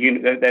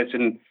that's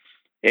in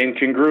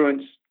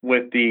congruence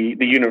with the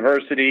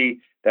university,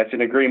 that's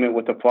in agreement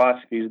with the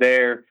philosophies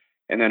there,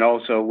 and then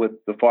also with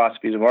the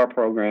philosophies of our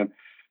program.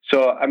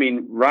 So, I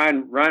mean,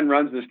 Ryan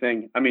runs this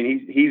thing. I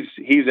mean,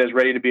 he's as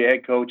ready to be a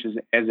head coach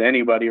as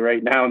anybody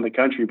right now in the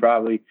country,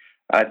 probably.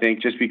 I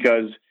think just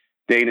because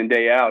day in and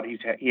day out,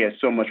 he has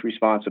so much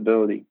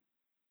responsibility.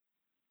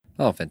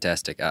 Oh,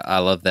 fantastic! I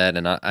love that,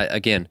 and I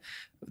again,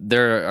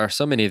 there are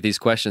so many of these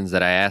questions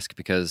that I ask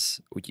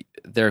because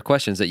there are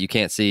questions that you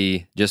can't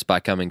see just by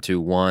coming to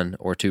one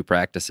or two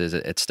practices.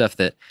 It's stuff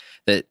that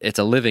it's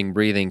a living,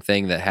 breathing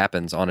thing that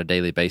happens on a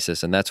daily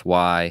basis, and that's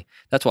why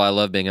I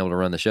love being able to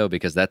run the show,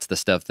 because that's the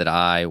stuff that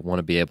I want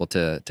to be able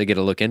to get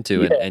a look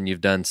into, and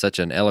you've done such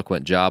an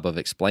eloquent job of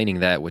explaining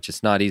that, which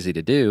is not easy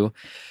to do.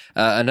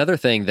 Another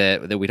thing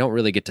that we don't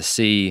really get to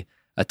see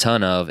a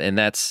ton of, and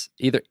that's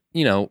either,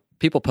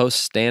 people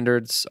post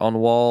standards on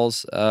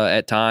walls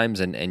at times,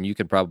 and you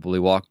can probably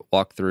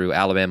walk through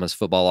Alabama's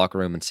football locker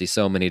room and see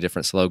so many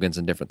different slogans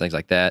and different things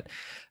like that.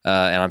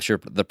 And I'm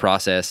sure the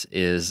process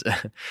is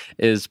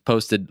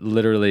posted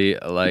literally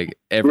like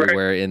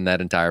everywhere in that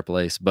entire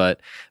place.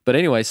 But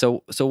anyway,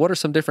 so what are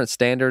some different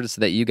standards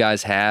that you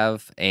guys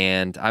have?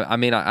 And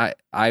I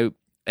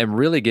am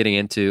really getting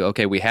into,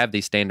 okay, we have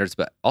these standards,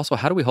 but also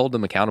how do we hold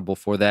them accountable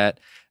for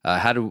that?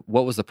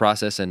 What was the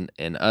process in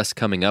us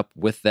coming up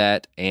with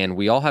that? And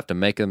we all have to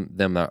make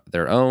them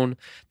their own.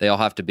 They all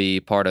have to be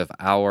part of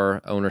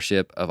our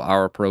ownership of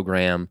our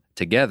program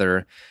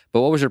together.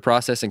 But what was your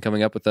process in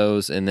coming up with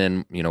those? And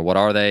then, what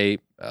are they?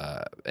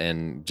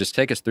 And just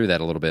take us through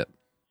that a little bit.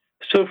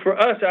 So for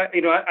us,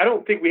 I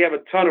don't think we have a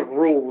ton of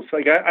rules.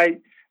 Like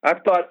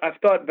I've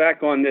thought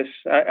back on this.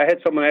 I had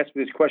someone ask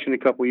me this question a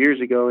couple of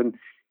years ago, and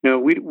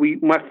we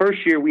my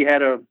first year we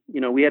had a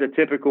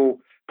typical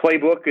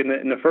playbook,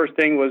 and the first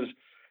thing was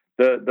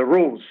the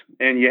rules,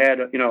 and you had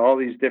all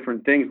these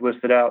different things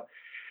listed out.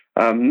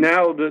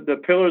 Now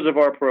the pillars of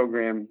our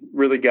program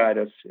really guide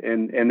us,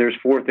 and there's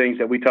 4 things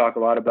that we talk a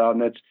lot about,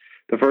 and that's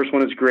the first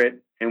one is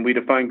grit, and we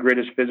define grit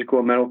as physical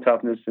and mental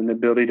toughness and the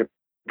ability to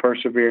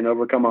persevere and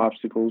overcome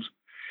obstacles.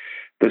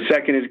 The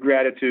second is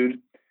gratitude,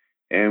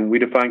 and we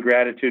define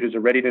gratitude as a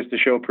readiness to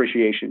show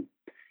appreciation.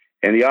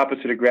 And the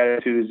opposite of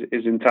gratitude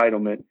is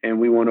entitlement, and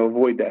we want to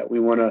avoid that. We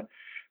want to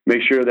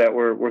make sure that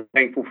we're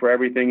thankful for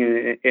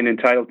everything and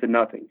entitled to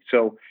nothing.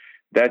 So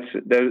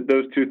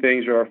those 2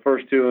 things are our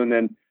first 2, and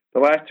then the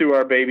last 2 are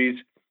our babies.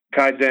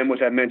 Kaizen,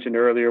 which I mentioned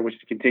earlier, which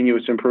is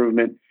continuous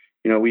improvement.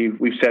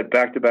 We've set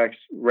back-to-back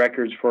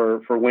records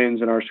for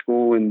wins in our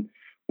school and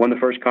won the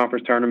first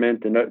conference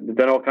tournament and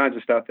done all kinds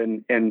of stuff.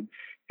 And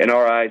in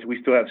our eyes, we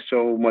still have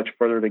so much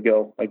further to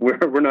go. Like we're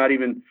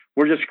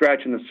just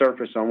scratching the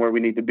surface on where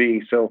we need to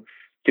be. So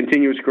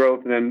continuous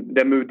growth, and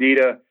then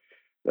Mudita,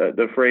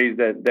 the phrase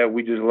that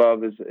we just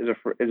love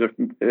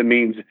it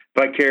means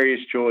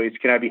vicarious joy.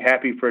 Can I be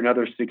happy for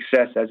another's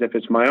success as if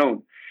it's my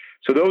own?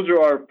 So those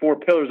are our 4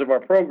 pillars of our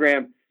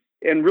program,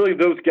 and really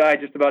those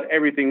guide just about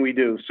everything we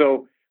do.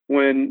 So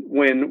when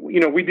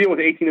we deal with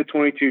 18 to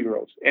 22 year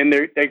olds, and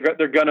they're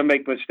going to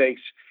make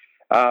mistakes,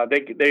 they're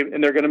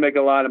going to make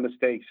a lot of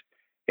mistakes.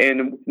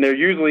 And they're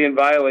usually in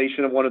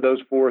violation of one of those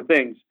 4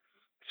 things.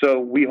 So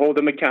we hold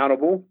them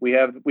accountable. We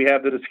have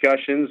the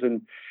discussions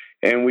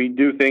and we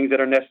do things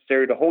that are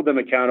necessary to hold them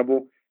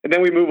accountable. And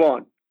then we move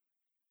on.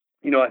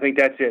 I think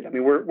that's it. I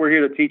mean, we're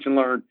here to teach and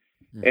learn.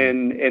 Mm-hmm.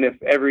 And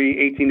if every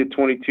 18 to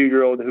 22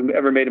 year old who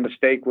ever made a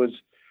mistake was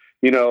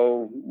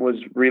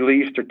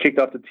released or kicked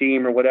off the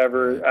team or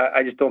whatever,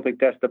 I just don't think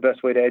that's the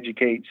best way to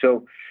educate.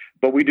 So,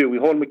 but we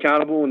hold them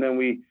accountable, and then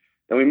we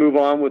move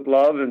on with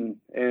love and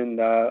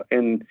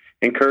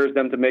encourage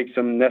them to make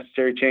some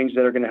necessary changes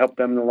that are going to help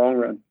them in the long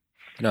run.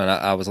 No, and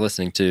I was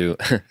listening to.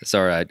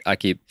 Sorry, I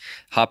keep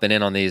hopping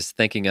in on these,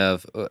 thinking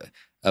of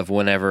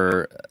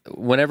whenever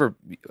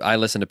I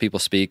listen to people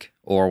speak,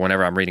 or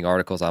whenever I'm reading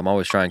articles, I'm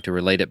always trying to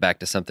relate it back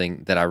to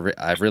something that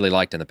I've really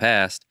liked in the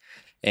past,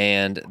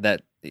 and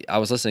that. I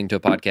was listening to a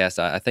podcast.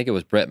 I think it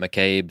was Brett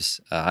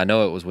McCabe's. I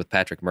know it was with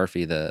Patrick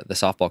Murphy, the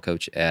softball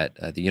coach at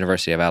the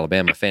University of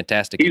Alabama.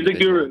 Fantastic. He's a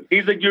guru.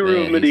 He's a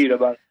guru of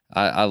Medina.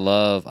 I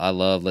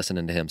love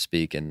listening to him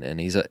speak,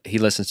 and he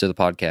listens to the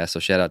podcast. So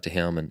shout out to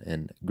him,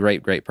 and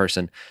great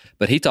person.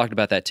 But he talked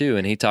about that too,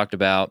 and he talked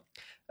about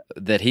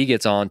that he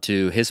gets on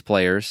to his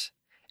players,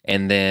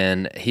 and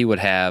then he would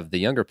have the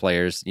younger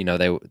players.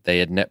 They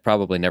had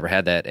probably never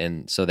had that,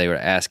 and so they were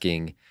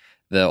asking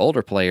the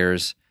older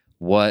players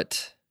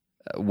what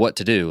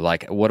to do.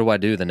 Like, what do I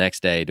do the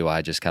next day? Do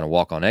I just kind of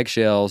walk on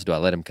eggshells? Do I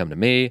let him come to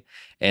me?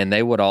 And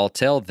they would all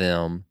tell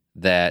them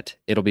that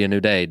it'll be a new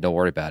day. Don't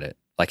worry about it.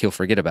 Like, he'll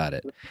forget about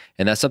it.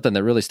 And that's something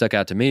that really stuck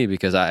out to me,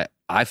 because I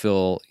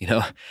feel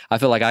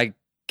like I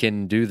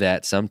can do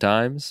that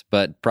sometimes,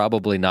 but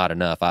probably not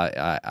enough.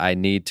 I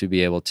need to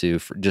be able to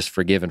just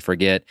forgive and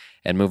forget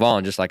and move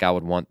on, just like I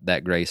would want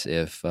that grace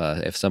if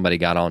somebody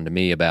got on to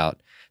me about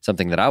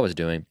something that I was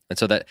doing. And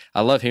so that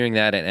I love hearing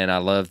that, and I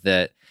love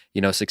that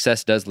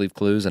success does leave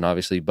clues, and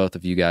obviously both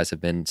of you guys have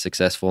been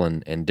successful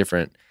in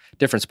different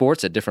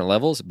sports at different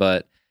levels,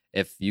 but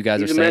if you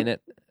guys are He's a saying men-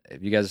 it,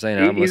 if you guys are saying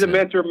it, I'm he's a listening.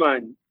 mentor of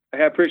mine.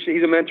 I appreciate.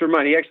 He's a mentor of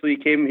mine. He actually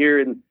came here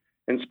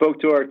and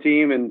spoke to our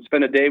team and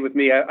spent a day with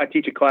me. I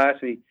teach a class.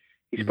 He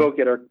spoke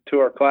to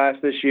our class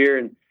this year,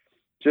 and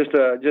just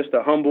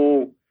a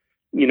humble,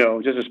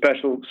 just a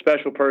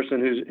special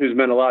person who's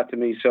meant a lot to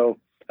me. So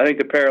I think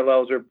the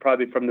parallels are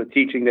probably from the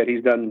teaching that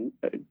he's done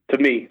to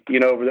me,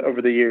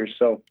 over the years.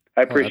 So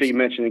I appreciate you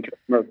mentioning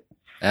Murph.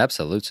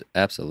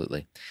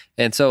 Absolutely.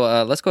 And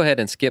so let's go ahead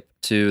and skip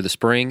to the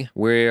spring.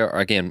 We're,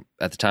 again,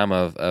 at the time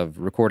of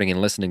recording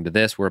and listening to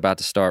this, we're about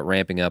to start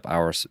ramping up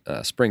our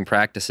spring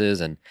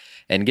practices and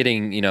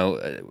getting,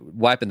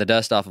 wiping the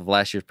dust off of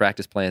last year's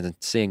practice plans and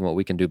seeing what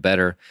we can do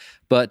better.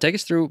 But take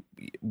us through,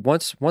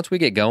 once we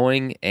get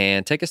going,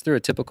 and take us through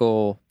a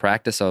typical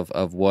practice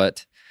of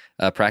what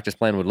a practice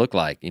plan would look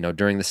like,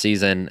 during the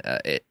season.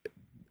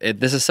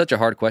 This is such a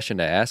hard question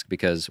to ask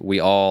because we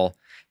all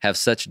have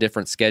such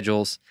different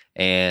schedules,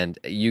 and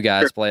you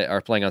guys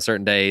are playing on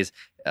certain days.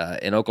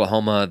 In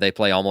Oklahoma, they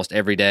play almost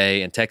every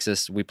day. In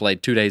Texas, we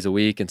played 2 days a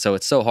week, and so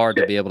it's so hard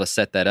to be able to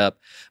set that up.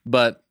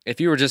 But if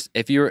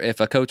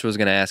a coach was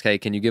going to ask, hey,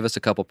 can you give us a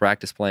couple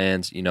practice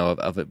plans,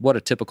 of what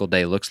a typical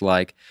day looks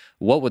like,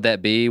 what would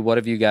that be? What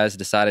have you guys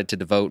decided to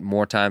devote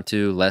more time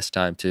to, less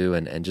time to,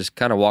 and just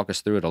kind of walk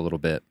us through it a little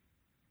bit?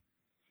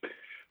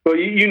 Well,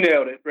 you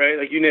nailed it, right?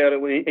 Like you nailed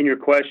it in your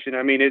question.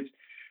 I mean,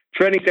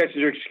 training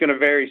sessions are just going to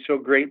vary so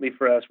greatly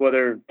for us,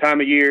 whether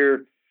time of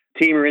year,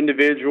 team or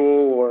individual,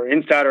 or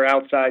inside or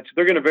outside. So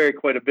they're going to vary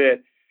quite a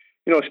bit.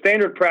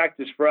 Standard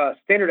practice for us,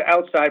 standard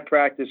outside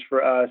practice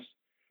for us,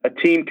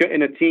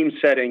 in a team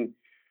setting,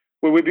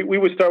 where we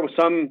would start with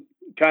some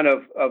kind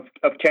of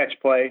catch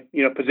play,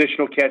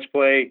 positional catch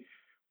play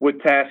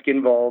with task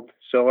involved.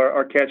 So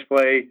our catch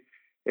play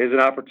is an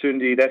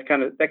opportunity that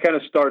kind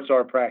of starts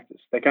our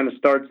practice. That kind of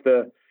starts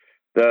the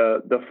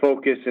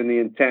focus and the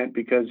intent,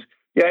 because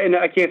and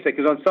I can't say,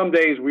 because on some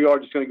days we are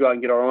just going to go out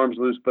and get our arms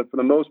loose, but for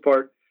the most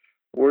part,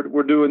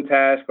 we're doing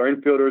tasks. Our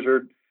infielders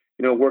are,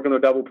 working their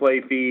double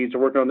play feeds,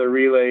 they're working on their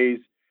relays,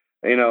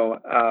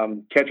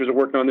 catchers are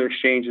working on their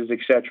exchanges,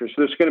 etc. So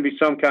there's going to be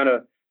some kind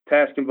of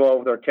task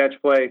involved with our catch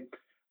play.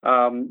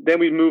 Then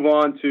we move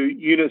on to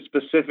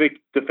unit-specific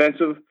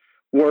defensive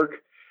work.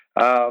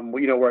 Where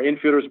our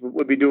infielders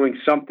would be doing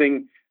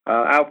something,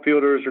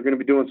 outfielders are going to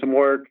be doing some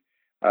work,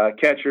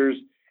 catchers.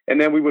 And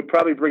then we would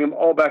probably bring them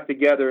all back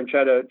together and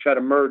try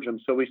to merge them.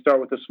 So we start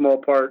with a small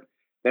part,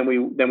 then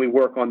we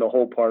work on the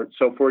whole part.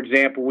 So, for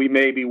example, we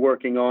may be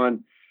working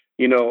on,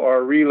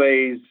 our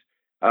relays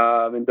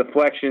and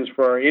deflections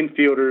for our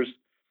infielders.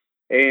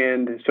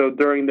 And so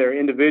during their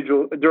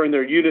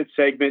unit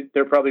segment,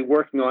 they're probably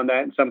working on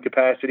that in some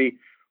capacity,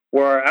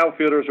 where our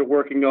outfielders are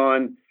working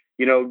on,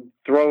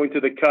 throwing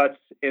to the cuts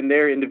in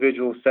their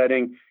individual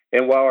setting.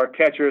 And while our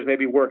catchers may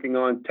be working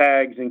on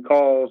tags and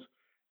calls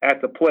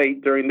at the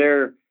plate during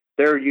their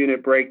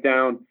unit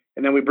breakdown,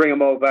 and then we bring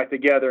them all back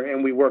together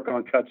and we work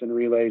on cuts and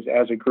relays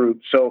as a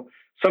group. So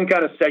some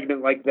kind of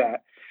segment like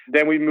that.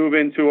 Then we move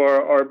into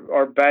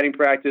our batting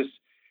practice,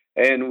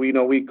 and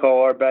we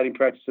call our batting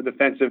practice a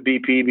defensive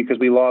BP because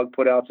we log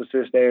putouts,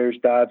 assist errors,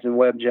 dives, and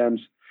web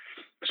gems.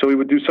 So we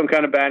would do some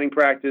kind of batting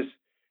practice,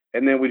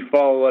 and then we'd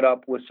follow it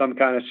up with some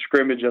kind of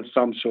scrimmage of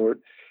some sort.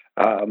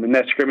 And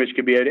that scrimmage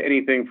could be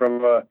anything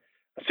from a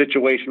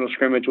situational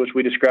scrimmage, which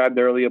we described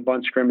earlier, a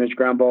bunt scrimmage,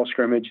 ground ball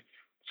scrimmage,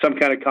 some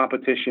kind of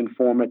competition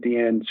form at the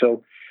end.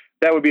 So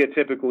that would be a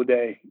typical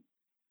day.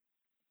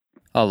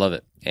 I love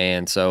it.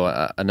 And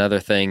so another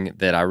thing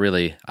that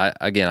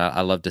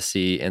I love to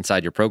see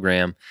inside your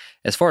program,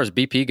 as far as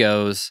BP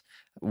goes,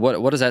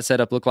 what does that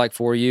setup look like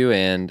for you?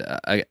 And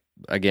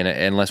again,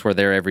 unless we're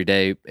there every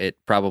day, it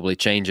probably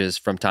changes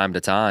from time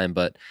to time.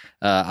 But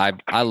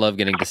I love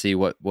getting to see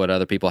what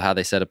other people, how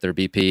they set up their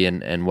BP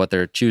and what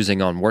they're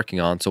choosing on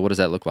working on. So what does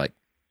that look like?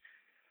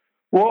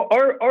 Well,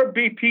 our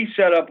BP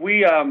setup,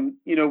 we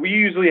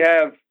usually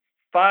have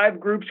 5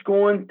 groups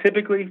going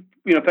typically,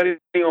 depending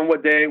on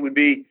what day it would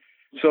be.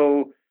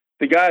 So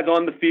the guys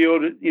on the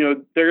field,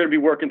 they're going to be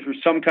working through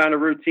some kind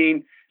of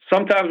routine.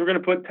 Sometimes we're going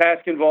to put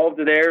task involved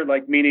there,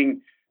 like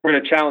meaning we're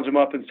going to challenge them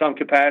up in some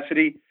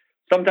capacity.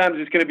 Sometimes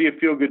it's going to be a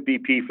feel-good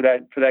BP for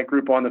that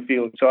group on the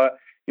field. So,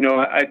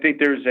 I think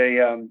there's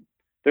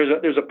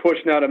a push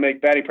now to make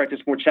batting practice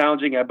more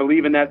challenging. I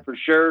believe in that for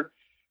sure.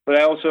 But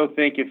I also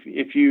think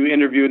if you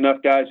interview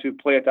enough guys who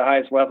play at the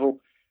highest level,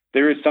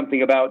 there is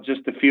something about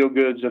just the feel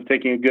goods of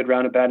taking a good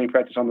round of batting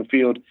practice on the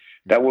field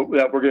that we're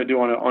going to do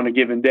on a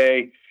given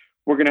day.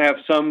 We're going to have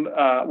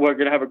we're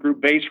going to have a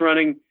group base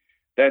running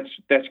that's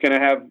going to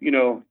have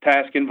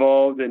task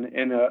involved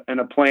and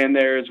a plan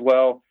there as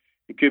well.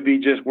 It could be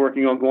just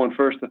working on going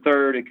first to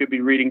third. It could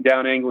be reading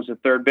down angles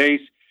at third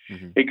base.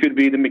 Mm-hmm. It could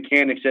be the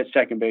mechanics at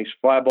second base.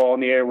 Fly ball in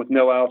the air with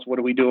no outs. What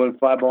are we doing?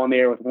 Fly ball in the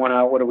air with 1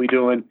 out. What are we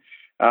doing?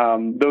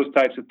 Those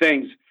types of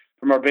things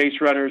from our base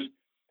runners.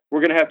 We're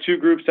going to have 2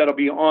 groups that'll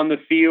be on the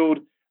field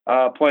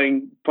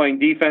playing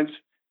defense.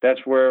 That's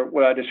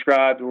what I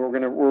described. We're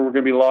going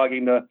to be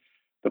logging the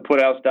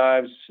putouts,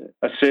 dives,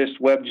 assists,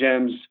 web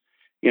gems.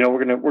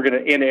 We're going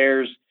to in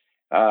airs.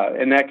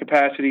 in that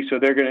capacity. So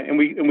they're going to,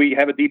 and we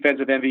have a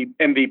defensive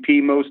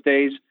MVP most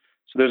days.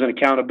 So there's an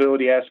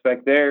accountability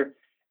aspect there.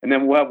 And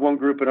then we'll have one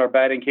group in our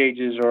batting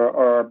cages or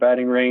our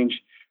batting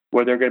range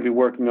where they're going to be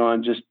working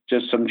on just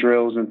some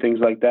drills and things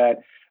like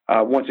that.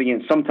 Once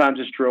again, sometimes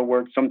it's drill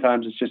work.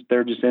 Sometimes it's just,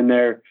 they're just in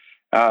there,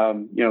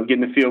 getting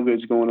the feel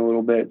goods going a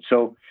little bit.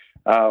 So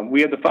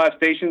we have the 5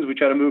 stations. We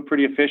try to move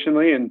pretty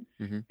efficiently and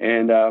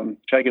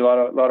try to get a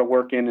lot of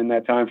work in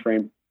that time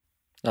frame.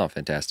 Oh,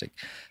 fantastic.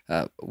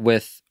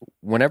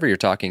 Whenever you're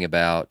talking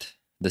about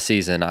the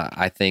season,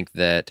 I think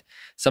that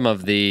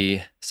something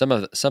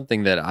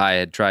that I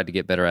had tried to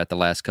get better at the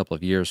last couple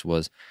of years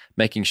was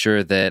making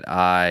sure that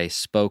I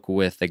spoke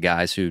with the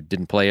guys who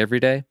didn't play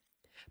every day,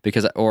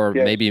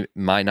 maybe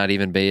might not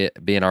even be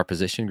in our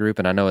position group.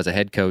 And I know as a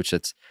head coach,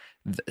 it's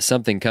so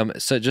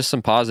just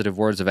some positive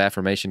words of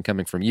affirmation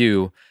coming from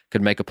you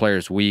could make a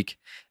player's week.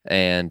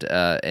 And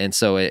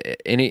so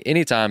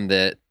anytime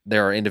that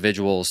there are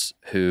individuals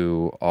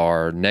who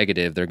are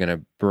negative, they're going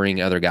to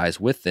bring other guys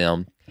with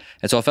them.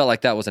 And so I felt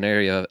like that was an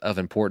area of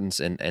importance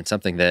and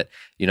something that,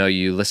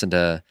 you listen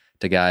to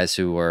guys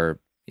who were,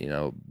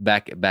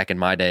 back in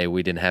my day,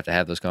 we didn't have to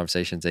have those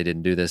conversations. They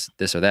didn't do this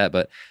or that.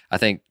 But I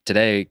think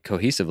today,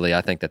 cohesively,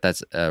 I think that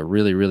that's a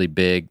really, really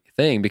big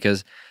thing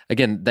because,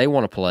 again, they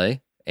want to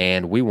play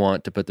and we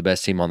want to put the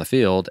best team on the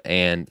field.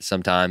 And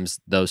sometimes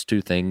those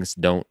two things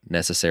don't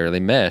necessarily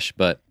mesh.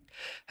 But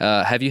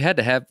have you had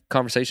to have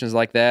conversations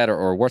like that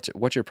or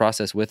what's your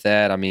process with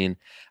that? I mean,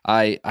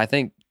 I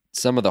think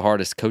some of the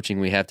hardest coaching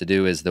we have to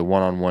do is the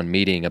one-on-one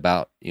meeting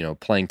about,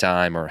 playing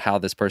time or how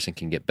this person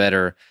can get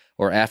better,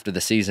 or after the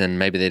season,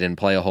 maybe they didn't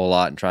play a whole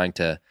lot and trying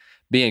to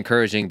be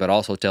encouraging, but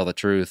also tell the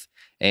truth.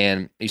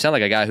 And you sound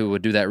like a guy who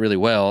would do that really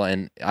well.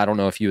 And I don't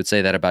know if you would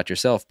say that about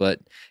yourself,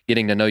 but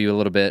getting to know you a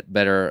little bit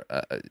better,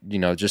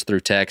 just through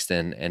text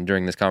and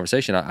during this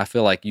conversation, I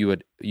feel like you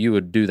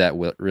would do that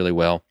really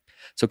well.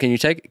 So can you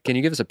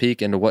give us a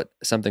peek into what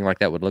something like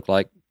that would look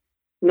like?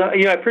 No,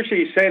 I appreciate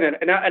you saying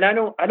that, and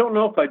I don't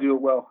know if I do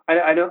it well.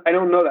 I don't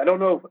know that. I don't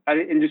know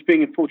if, and just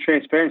being in full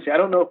transparency, I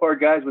don't know if our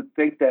guys would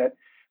think that.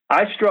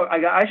 I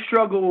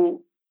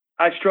struggle.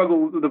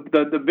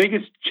 The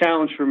biggest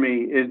challenge for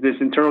me is this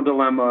internal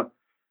dilemma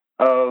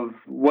of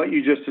what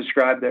you just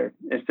described there.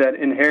 It's that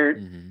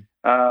inherent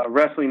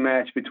wrestling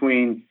match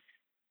between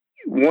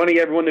wanting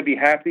everyone to be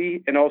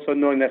happy and also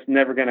knowing that's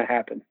never going to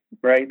happen.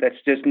 Right? That's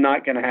just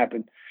not going to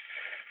happen.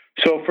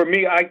 So for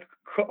me, I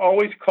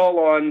always call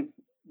on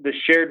the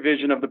shared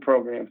vision of the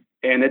program.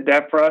 And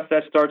that for us,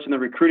 that starts in the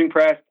recruiting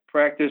process.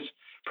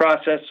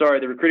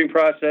 The recruiting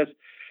process,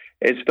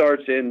 it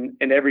starts in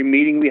every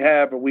meeting we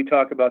have where we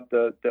talk about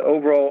the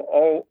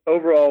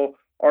overall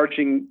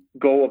arching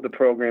goal of the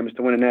program is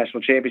to win a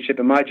national championship.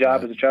 And my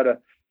job is to try to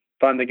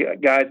find the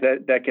guys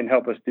that can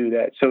help us do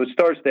that. So it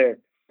starts there.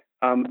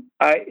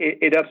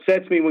 It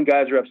upsets me when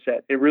guys are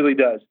upset. It really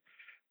does.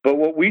 But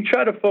what we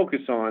try to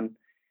focus on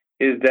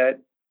is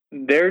that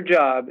their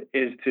job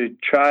is to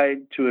try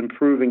to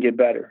improve and get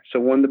better. So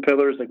one of the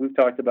pillars, like we've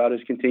talked about,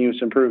 is continuous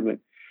improvement.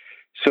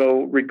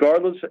 So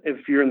regardless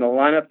if you're in the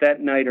lineup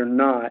that night or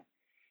not,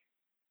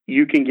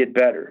 you can get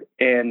better.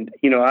 And,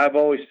 I've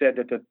always said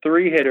that the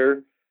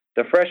 3-hitter,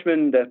 the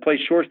freshman that plays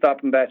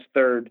shortstop and bats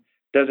third,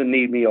 doesn't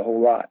need me a whole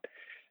lot.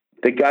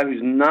 The guy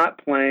who's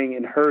not playing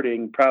and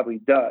hurting probably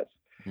does.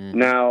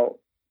 Now,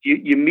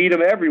 you meet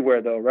them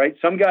everywhere, though, right?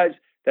 Some guys,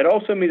 that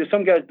also means that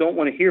some guys don't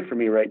want to hear from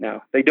me right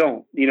now. They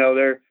don't.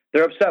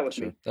 They're upset with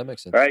me. That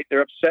makes sense. Right?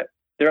 They're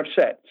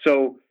upset.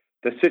 So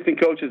the assistant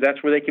coaches,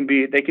 that's where they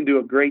can do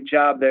a great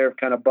job there of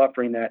kind of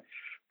buffering that.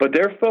 But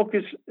their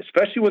focus,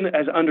 especially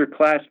as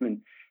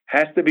underclassmen,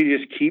 has to be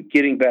just keep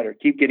getting better.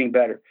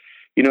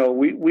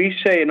 We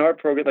say in our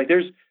program, like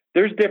there's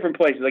different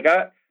places. Like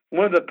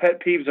one of the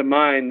pet peeves of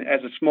mine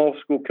as a small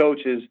school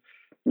coach is,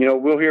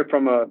 we'll hear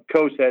from a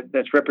coach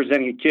that's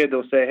representing a kid.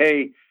 They'll say,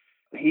 hey,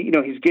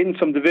 he's getting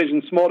some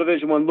small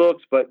Division I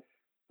looks, but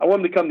I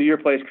want him to come to your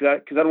place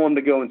because I don't want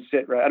him to go and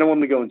sit, right? I don't want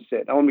him to go and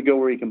sit. I want him to go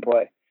where he can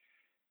play.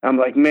 I'm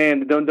like,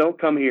 man, don't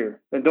come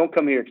here. Then don't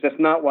come here because that's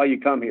not why you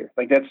come here.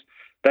 Like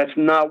that's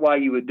not why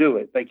you would do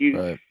it. Like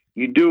you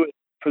do it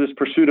for this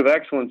pursuit of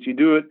excellence. You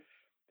do it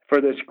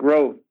for this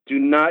growth. Do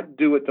not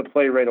do it to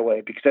play right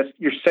away because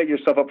you're setting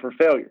yourself up for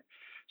failure.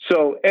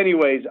 So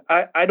anyways,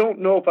 I don't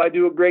know if I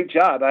do a great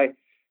job.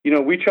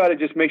 We try to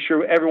just make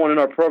sure everyone in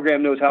our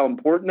program knows how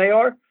important they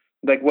are,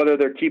 like whether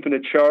they're keeping a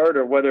chart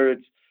or whether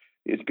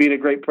it's being a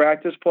great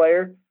practice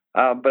player.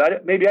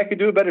 But maybe I could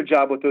do a better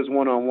job with those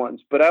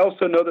one-on-ones. But I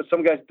also know that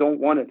some guys don't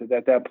want it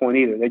at that point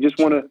either. They just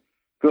want to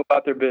go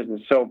about their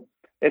business. So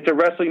it's a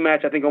wrestling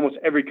match I think almost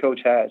every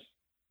coach has.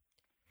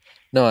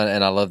 No,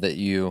 and I love that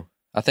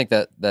I think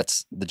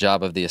that's the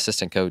job of the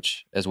assistant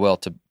coach as well,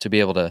 to be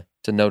able to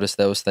notice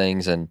those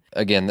things. And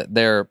again,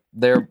 they'll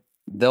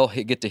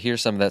get to hear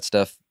some of that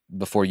stuff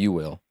before you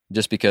will,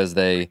 just because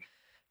they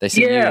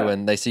see you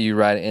and they see you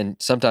right. And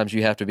sometimes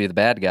you have to be the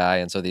bad guy.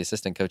 And so the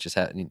assistant coaches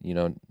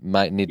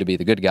might need to be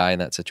the good guy in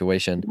that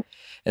situation.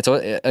 And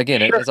so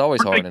again, it's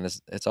always hard and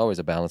it's always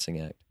a balancing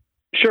act.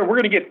 Sure, we're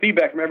going to get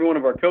feedback from every one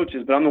of our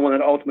coaches, but I'm the one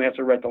that ultimately has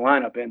to write the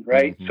lineup in,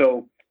 right? Mm-hmm.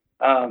 So,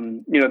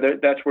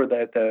 that's where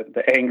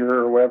the anger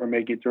or whatever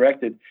may get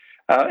directed.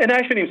 And I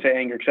shouldn't even say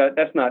anger, because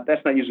that's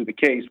not usually the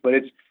case, but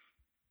it's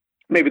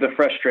maybe the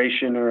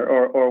frustration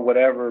or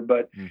whatever.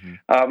 But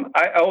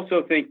I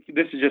also think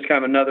this is just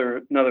kind of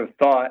another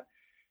thought.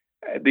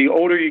 The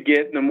older you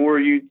get, and the more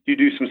you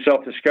do some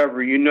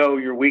self-discovery, you know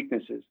your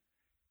weaknesses.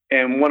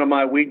 And one of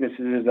my weaknesses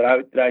is that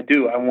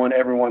I want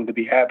everyone to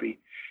be happy.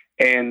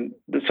 And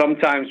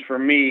sometimes for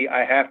me,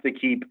 I have to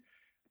keep,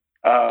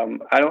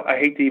 I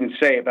hate to even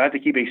say it, but I have to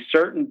keep a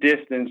certain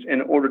distance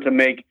in order to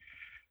make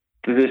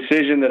the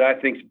decision that I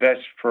think is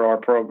best for our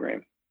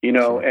program,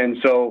 Sure. And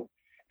so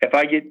if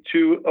I get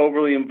too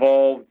overly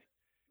involved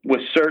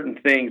with certain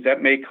things,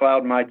 that may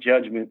cloud my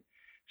judgment.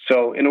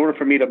 So in order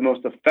for me to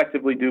most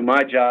effectively do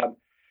my job,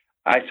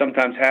 I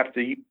sometimes have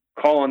to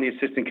call on the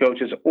assistant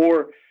coaches,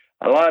 or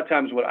a lot of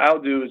times what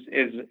I'll do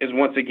is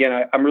once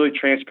again, I'm really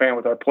transparent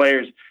with our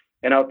players,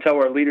 and I'll tell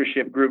our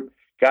leadership group,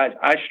 guys,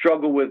 I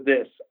struggle with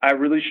this. I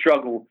really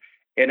struggle.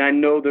 And I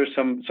know there's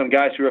some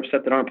guys who are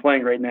upset that aren't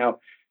playing right now.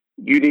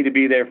 You need to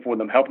be there for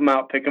them. Help them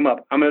out, pick them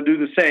up. I'm going to do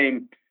the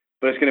same,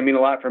 but it's going to mean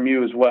a lot from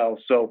you as well.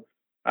 So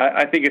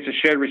I think it's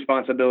a shared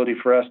responsibility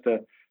for us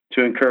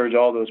to encourage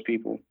all those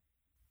people.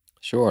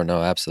 Sure.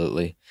 No,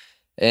 absolutely.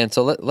 And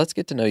so let's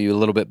get to know you a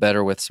little bit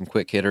better with some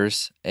quick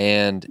hitters.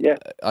 And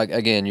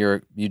again,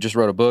 you just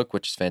wrote a book,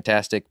 which is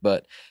fantastic,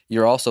 but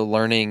you're also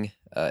learning,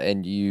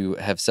 and you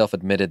have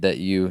self-admitted that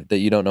you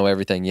don't know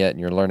everything yet, and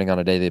you're learning on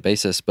a daily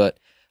basis. But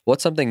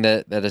what's something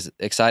that has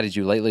excited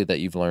you lately that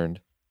you've learned?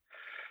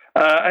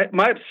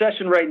 My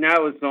obsession right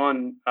now is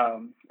on,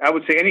 I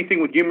would say,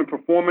 anything with human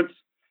performance,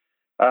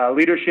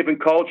 leadership and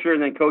culture,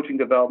 and then coaching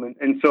development.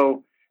 And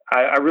so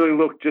I really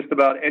look just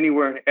about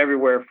anywhere and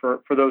everywhere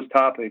for those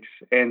topics.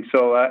 And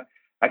so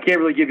I can't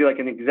really give you like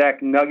an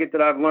exact nugget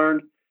that I've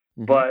learned,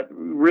 but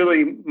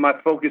really my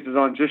focus is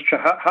on just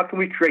how can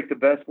we create the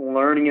best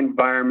learning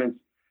environments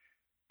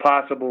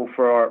possible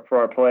for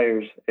our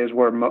players is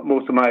where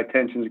most of my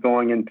attention is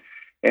going.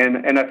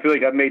 And I feel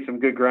like I've made some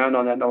good ground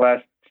on that in the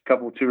last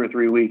couple, 2 or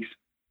 3 weeks.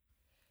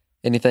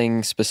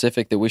 Anything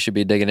specific that we should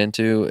be digging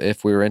into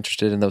if we were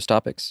interested in those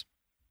topics?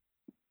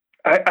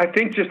 I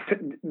think just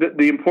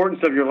the importance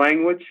of your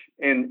language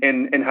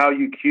and how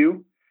you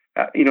cue.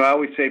 I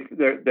always say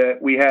that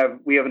we have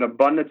an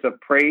abundance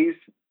of praise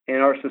in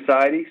our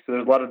society. So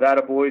there's a lot of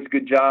that boys,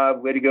 good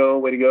job, way to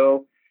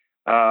go,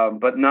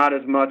 but not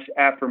as much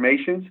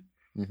affirmations.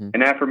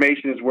 And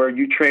affirmation is where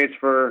you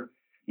transfer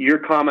your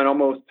comment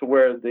almost to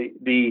where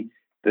the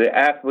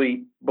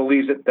athlete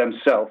believes it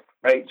themselves,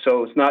 right?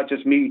 So it's not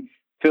just me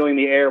filling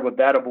the air with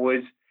data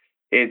boys.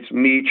 It's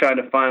me trying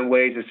to find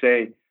ways to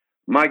say,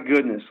 my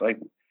goodness, like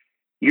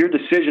your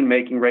decision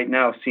making right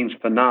now seems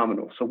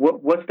phenomenal. So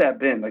what's that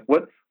been? Like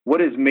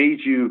what has made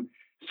you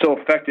so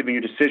effective in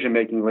your decision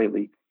making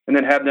lately? And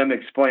then have them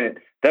explain it.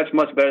 That's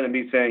much better than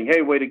me saying,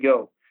 hey, way to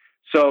go.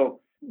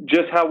 So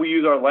just how we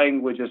use our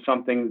language is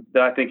something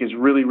that I think is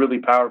really, really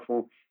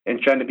powerful,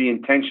 and trying to be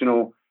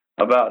intentional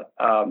about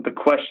the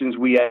questions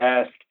we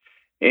ask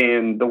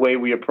and the way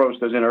we approach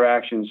those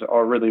interactions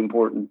are really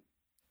important.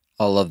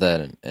 I love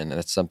that, and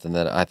that's something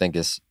that I think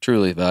is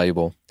truly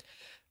valuable.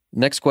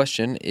 Next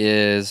question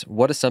is,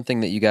 what is something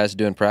that you guys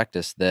do in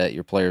practice that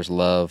your players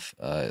love?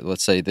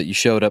 Let's say that you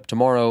showed up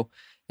tomorrow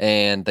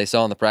and they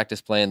saw in the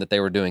practice plan that they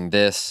were doing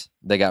this.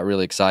 They got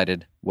really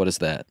excited. What is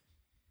that?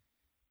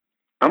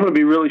 I'm going to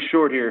be really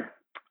short here.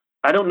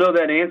 I don't know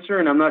that answer,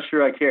 and I'm not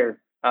sure I care.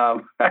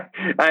 Okay.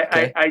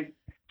 I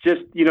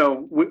just,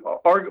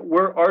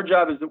 our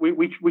job is that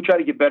we try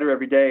to get better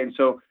every day. And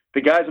so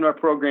the guys in our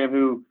program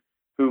who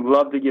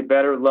love to get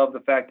better, love the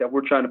fact that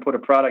we're trying to put a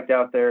product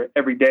out there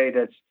every day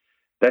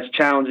that's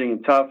challenging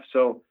and tough.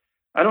 So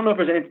I don't know if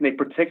there's anything they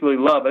particularly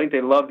love. I think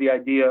they love the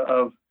idea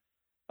of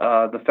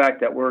the fact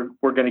that we're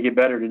going to get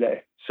better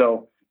today.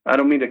 So I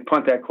don't mean to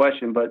punt that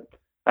question, but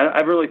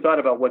I've really thought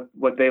about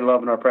what they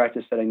love in our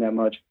practice setting that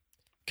much.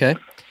 Okay.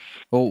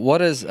 Well,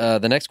 what is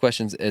the next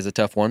question is a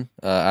tough one.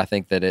 I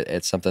think that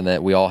it's something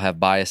that we all have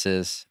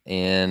biases,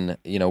 and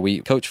we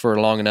coach for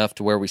long enough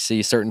to where we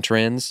see certain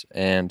trends,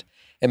 and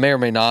it may or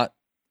may not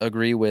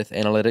agree with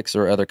analytics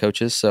or other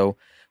coaches. So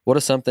what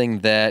is something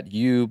that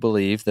you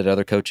believe that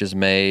other coaches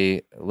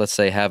may, let's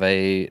say, have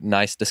a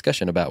nice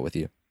discussion about with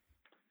you?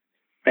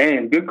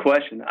 Man, good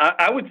question.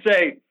 I would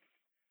say,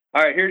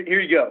 all right, here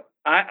you go.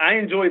 I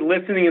enjoy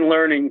listening and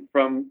learning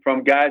from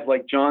guys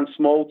like John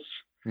Smoltz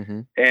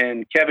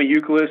and Kevin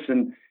Youkilis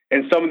and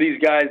some of these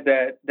guys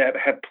that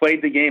have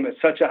played the game at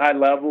such a high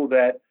level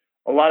that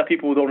a lot of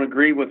people don't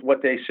agree with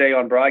what they say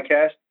on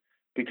broadcast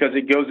because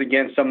it goes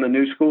against some of the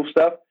new school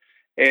stuff.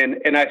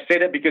 And I say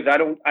that because I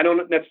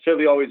don't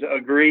necessarily always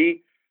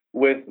agree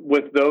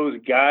with those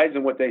guys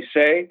and what they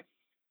say.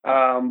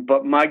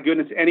 But my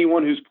goodness,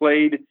 anyone who's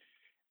played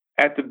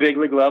at the big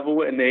league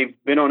level and they've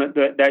been on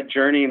that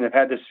journey and they've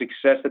had the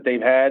success that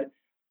they've had,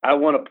 I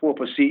want to pull up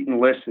a seat and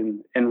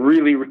listen and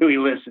really, really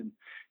listen.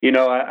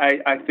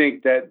 I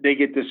think that they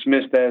get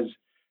dismissed as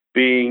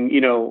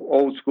being,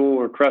 old school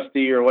or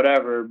crusty or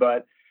whatever.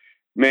 But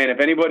man, if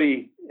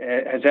anybody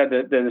has had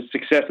the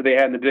success that they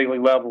had in the big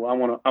league level, I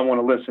want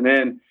to listen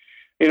in.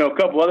 A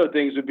couple other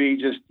things would be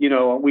just,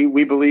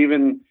 we believe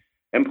in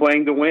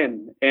playing to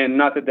win, and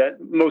not that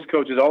most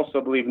coaches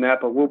also believe in that,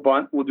 but we'll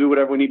bunt, we'll do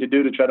whatever we need to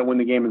do to try to win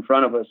the game in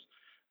front of us.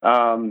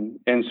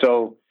 And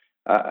so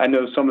I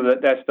know some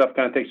of that stuff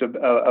kind of takes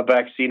a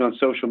back seat on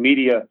social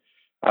media.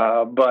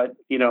 But,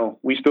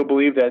 we still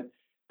believe that,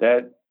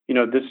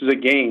 this is a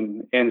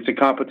game and it's a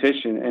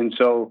competition. And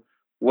so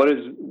what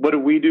do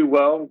we do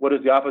well? What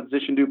does the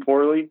opposition do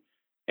poorly?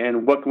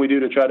 And what can we do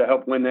to try to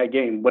help win that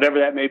game, whatever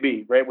that may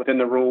be, right, within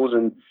the rules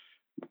and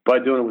by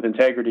doing it with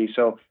integrity.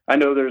 So I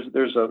know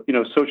there's a,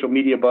 social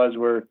media buzz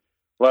where a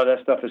lot of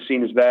that stuff is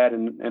seen as bad,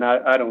 and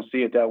I don't see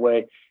it that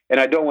way. And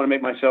I don't want to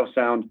make myself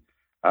sound,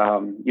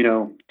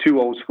 too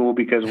old school,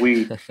 because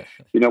we,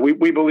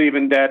 we believe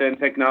in data and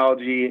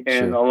technology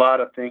and a lot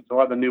of things, a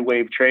lot of the new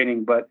wave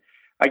training. But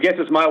I guess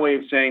it's my way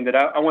of saying that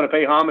I want to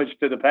pay homage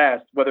to the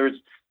past, whether it's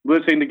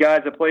listening to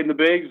guys that played in the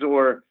bigs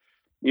or,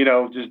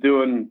 just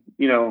doing,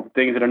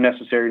 things that are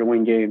necessary to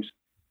win games.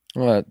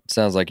 Well, it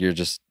sounds like you're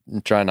just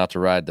trying not to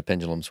ride the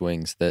pendulum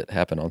swings that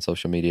happen on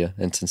social media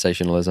and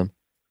sensationalism.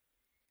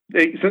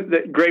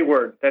 Great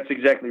word. That's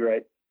exactly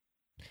right.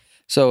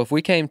 So if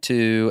we came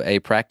to a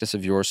practice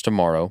of yours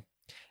tomorrow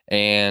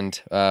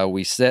and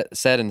we set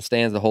and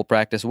stands the whole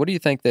practice, what do you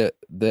think that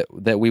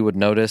we would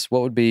notice?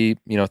 What would be,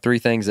 3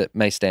 things that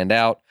may stand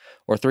out,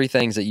 or 3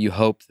 things that you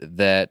hope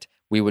that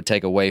we would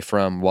take away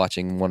from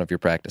watching one of your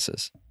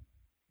practices?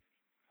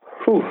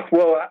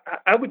 Well,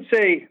 I would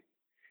say,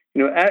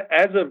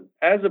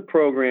 as a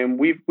program,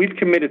 we've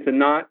committed to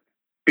not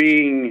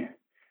being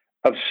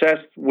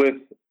obsessed with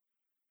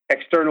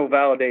external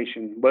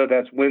validation, whether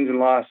that's wins and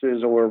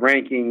losses or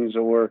rankings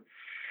or,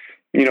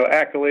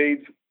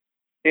 accolades,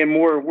 and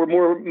we're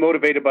more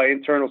motivated by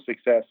internal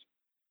success.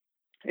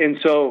 And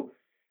so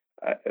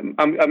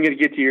I'm going to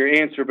get to your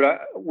answer, but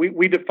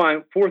we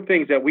define 4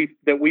 things that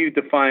we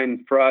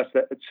define for us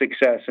as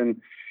success.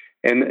 And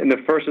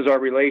the first is our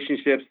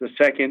relationships. The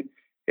second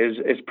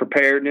is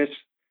preparedness.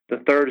 The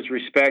third is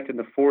respect, and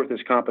the fourth is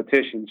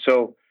competition.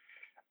 So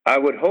I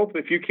would hope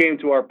if you came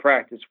to our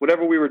practice,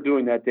 whatever we were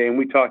doing that day, and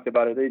we talked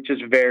about it, it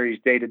just varies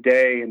day to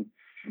day.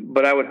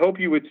 But I would hope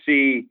you would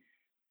see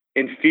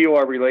and feel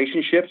our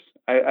relationships.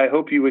 I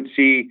hope you would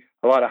see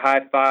a lot of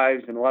high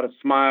fives and a lot of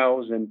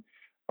smiles and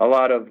a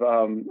lot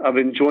of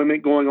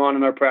enjoyment going on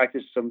in our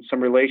practice.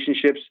 Some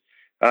relationships,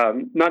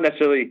 not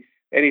necessarily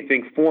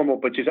anything formal,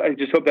 but I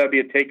just hope that would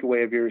be a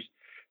takeaway of yours.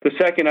 The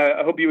second,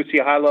 I hope you would see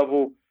a high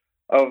level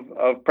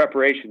of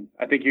preparation.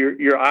 I think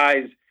your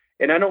eyes,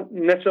 and I don't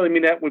necessarily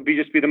mean that would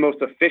just be the most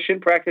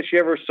efficient practice you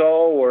ever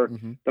saw or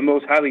the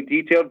most highly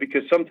detailed,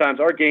 because sometimes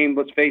our game,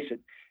 let's face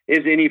it,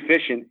 is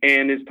inefficient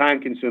and is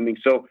time consuming.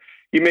 So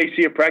you may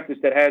see a practice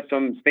that has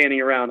some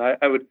standing around.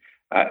 I would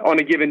on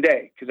a given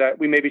day, because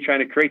we may be trying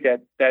to create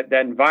that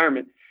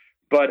environment.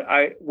 But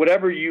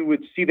whatever you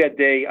would see that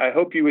day, I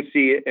hope you would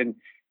see it an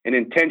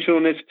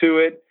intentionalness to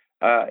it,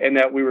 and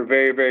that we were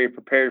very, very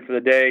prepared for the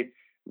day.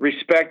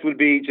 Respect would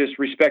be just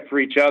respect for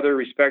each other,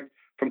 respect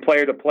from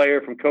player to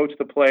player, from coach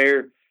to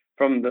player,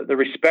 from the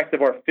respect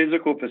of our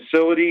physical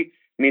facility,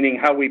 meaning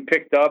how we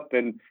picked up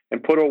and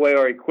put away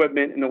our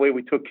equipment and the way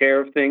we took care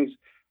of things.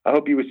 I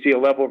hope you would see a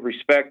level of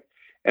respect.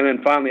 And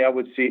then finally, I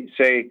would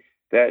say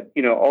that,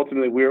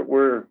 ultimately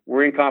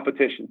we're in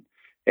competition.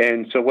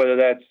 And so whether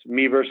that's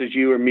me versus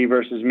you or me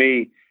versus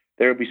me,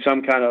 there would be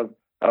some kind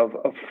of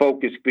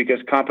focus, because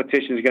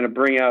competition is going to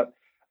bring out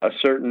a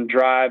certain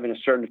drive and a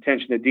certain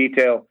attention to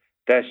detail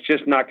that's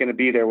just not going to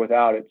be there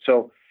without it.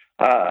 So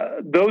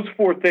those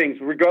 4 things,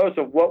 regardless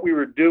of what we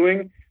were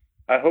doing,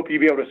 I hope you'd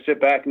be able to sit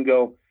back and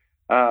go,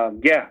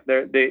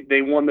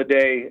 they won the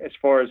day as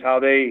far as how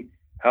they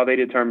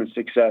determine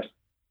success.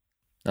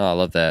 Oh, I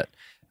love that.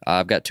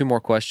 I've got 2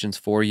 more questions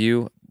for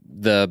you.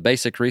 The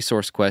basic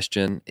resource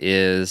question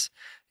is,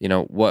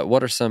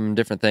 what are some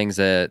different things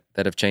that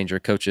have changed your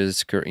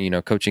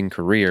coaching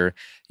career?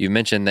 You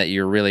mentioned that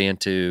you're really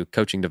into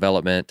coaching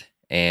development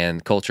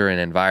and culture and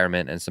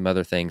environment and some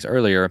other things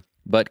earlier,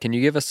 but can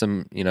you give us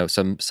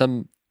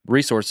some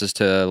resources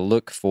to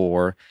look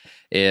for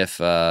if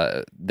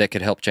that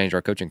could help change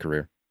our coaching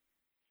career?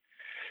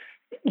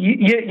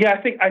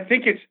 Yeah. I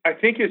think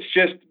it's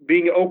just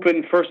being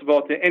open, first of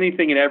all, to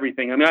anything and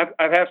everything. I mean,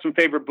 I have some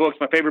favorite books.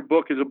 My favorite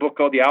book is a book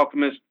called The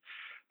Alchemist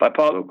by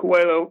Paulo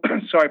Coelho.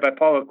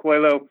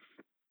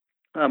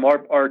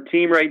 Our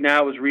team right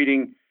now is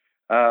reading.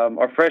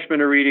 Our freshmen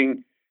are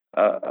reading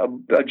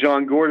a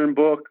John Gordon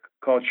book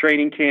called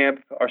Training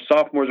Camp. Our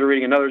sophomores are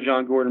reading another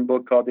John Gordon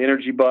book called The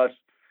Energy Bus.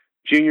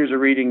 Juniors are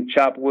reading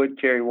Chop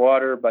Wood, Carry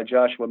Water by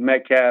Joshua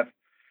Metcalf.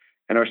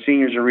 And our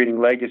seniors are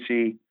reading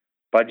Legacy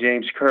by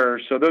James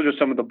Kerr. So those are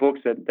some of the books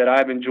that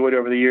I've enjoyed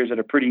over the years that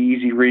are pretty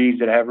easy reads,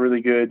 that have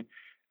really good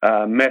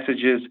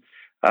messages.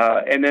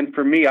 And then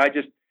for me,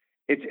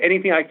 it's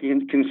anything I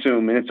can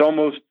consume, and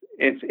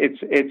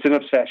it's an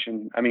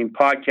obsession. I mean,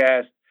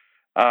 podcasts,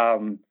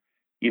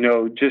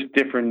 just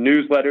different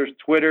newsletters,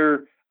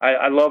 Twitter.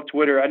 I love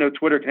Twitter. I know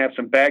Twitter can have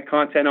some bad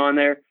content on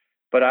there,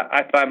 but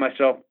I find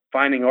myself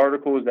finding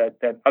articles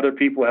that other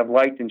people have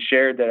liked and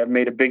shared that have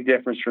made a big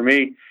difference for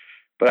me.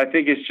 But I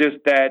think it's just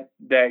that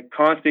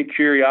constant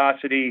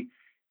curiosity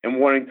and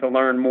wanting to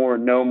learn more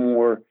and know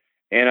more.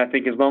 And I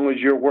think as long as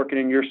you're working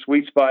in your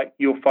sweet spot,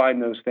 you'll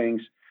find those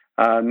things.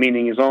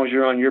 Meaning as long as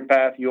you're on your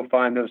path, you'll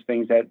find those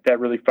things that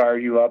really fire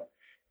you up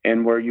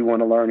and where you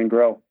want to learn and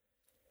grow.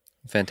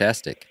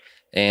 Fantastic.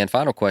 And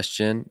final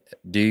question,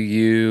 did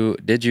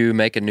you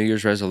make a New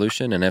Year's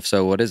resolution? And if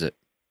so, what is it?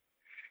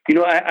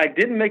 I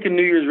didn't make a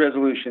New Year's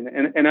resolution,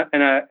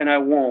 and I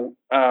won't.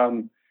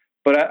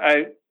 But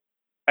I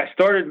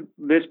started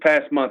this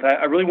past month.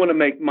 I really want to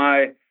make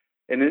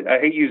and I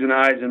hate using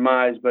I's and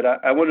my's, but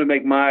I want to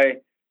make my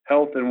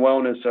health and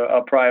wellness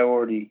a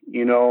priority.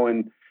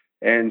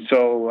 And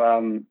so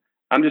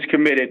I'm just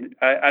committed.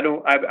 I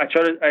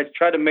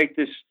try to make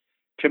this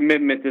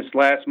commitment this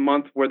last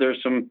month where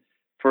there's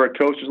for a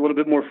coach, there's a little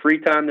bit more free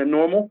time than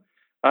normal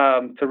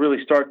to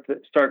really start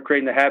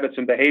creating the habits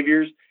and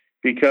behaviors.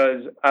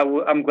 Because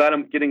I'm glad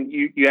I'm getting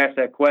you asked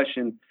that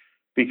question,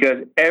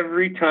 because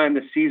every time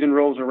the season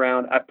rolls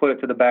around, I put it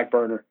to the back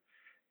burner.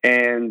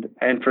 And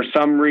for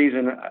some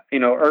reason,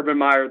 Urban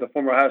Meyer, the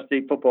former Ohio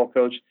State football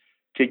coach,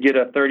 could get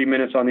 30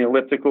 minutes on the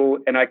elliptical,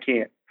 and I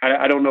can't.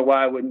 I don't know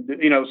why I wouldn't.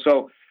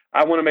 So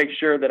I want to make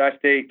sure that I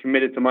stay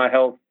committed to my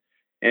health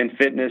and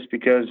fitness,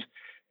 because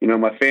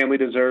my family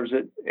deserves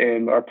it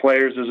and our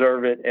players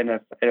deserve it. And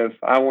if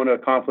I want to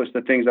accomplish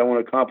the things I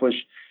want to accomplish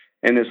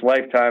in this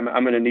lifetime,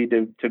 I'm going to need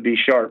to be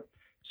sharp.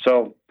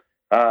 So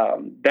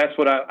that's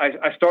what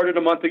I started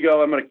a month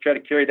ago. I'm going to try to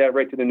carry that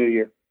right to the new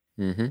year.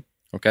 Mm-hmm.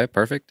 Okay,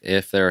 perfect.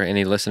 If there are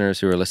any listeners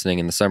who are listening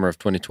in the summer of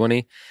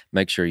 2020,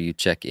 make sure you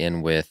check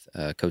in with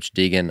Coach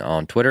Deegan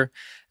on Twitter.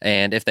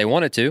 And if they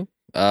wanted to,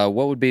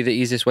 what would be the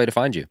easiest way to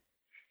find you?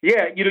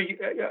 Yeah,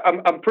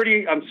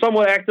 I'm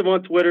somewhat active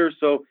on Twitter,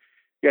 so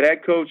you got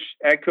at Coach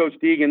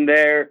Deegan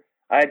there.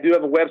 I do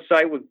have a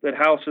website that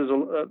houses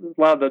a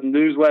lot of the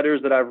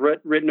newsletters that I've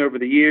written over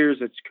the years.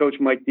 It's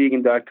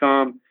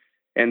CoachMikeDeegan.com.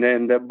 And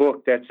then the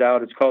book that's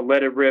out, it's called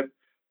Let It Rip,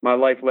 My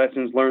Life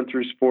Lessons Learned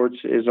Through Sports,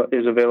 is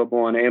available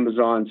on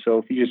Amazon. So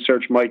if you just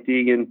search Mike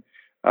Deegan,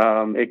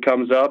 it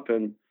comes up,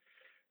 and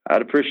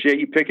I'd appreciate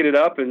you picking it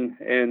up and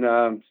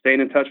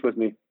staying in touch with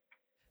me.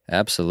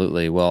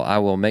 Absolutely. Well, I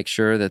will make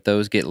sure that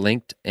those get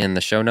linked in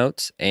the show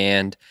notes,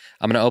 and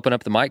I'm going to open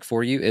up the mic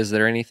for you. Is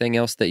there anything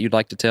else that you'd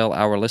like to tell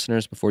our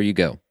listeners before you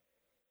go?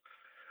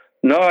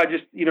 No, I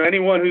just,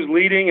 anyone who's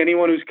leading,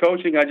 anyone who's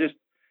coaching,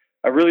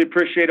 I really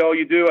appreciate all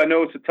you do. I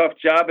know it's a tough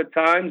job at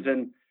times,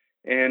 and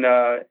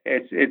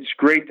it's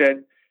great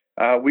that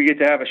we get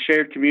to have a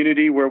shared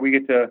community where we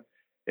get to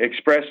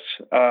express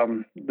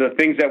the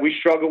things that we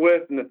struggle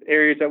with and the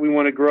areas that we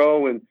want to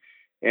grow.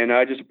 And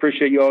I just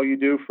appreciate all you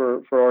do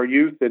for our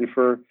youth and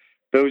for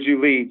those you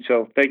lead.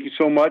 So thank you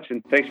so much,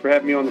 and thanks for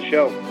having me on the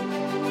show.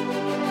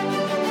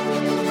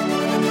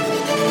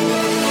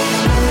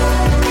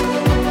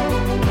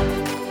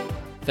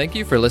 Thank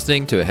you for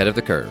listening to Ahead of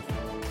the Curve.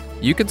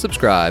 You can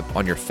subscribe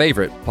on your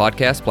favorite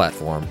podcast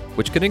platform,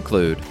 which could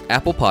include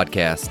Apple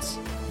Podcasts,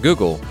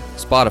 Google,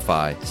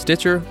 Spotify,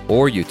 Stitcher,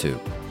 or YouTube.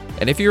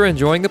 And if you're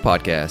enjoying the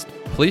podcast,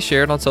 please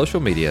share it on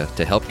social media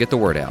to help get the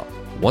word out.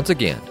 Once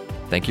again,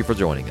 thank you for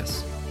joining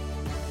us.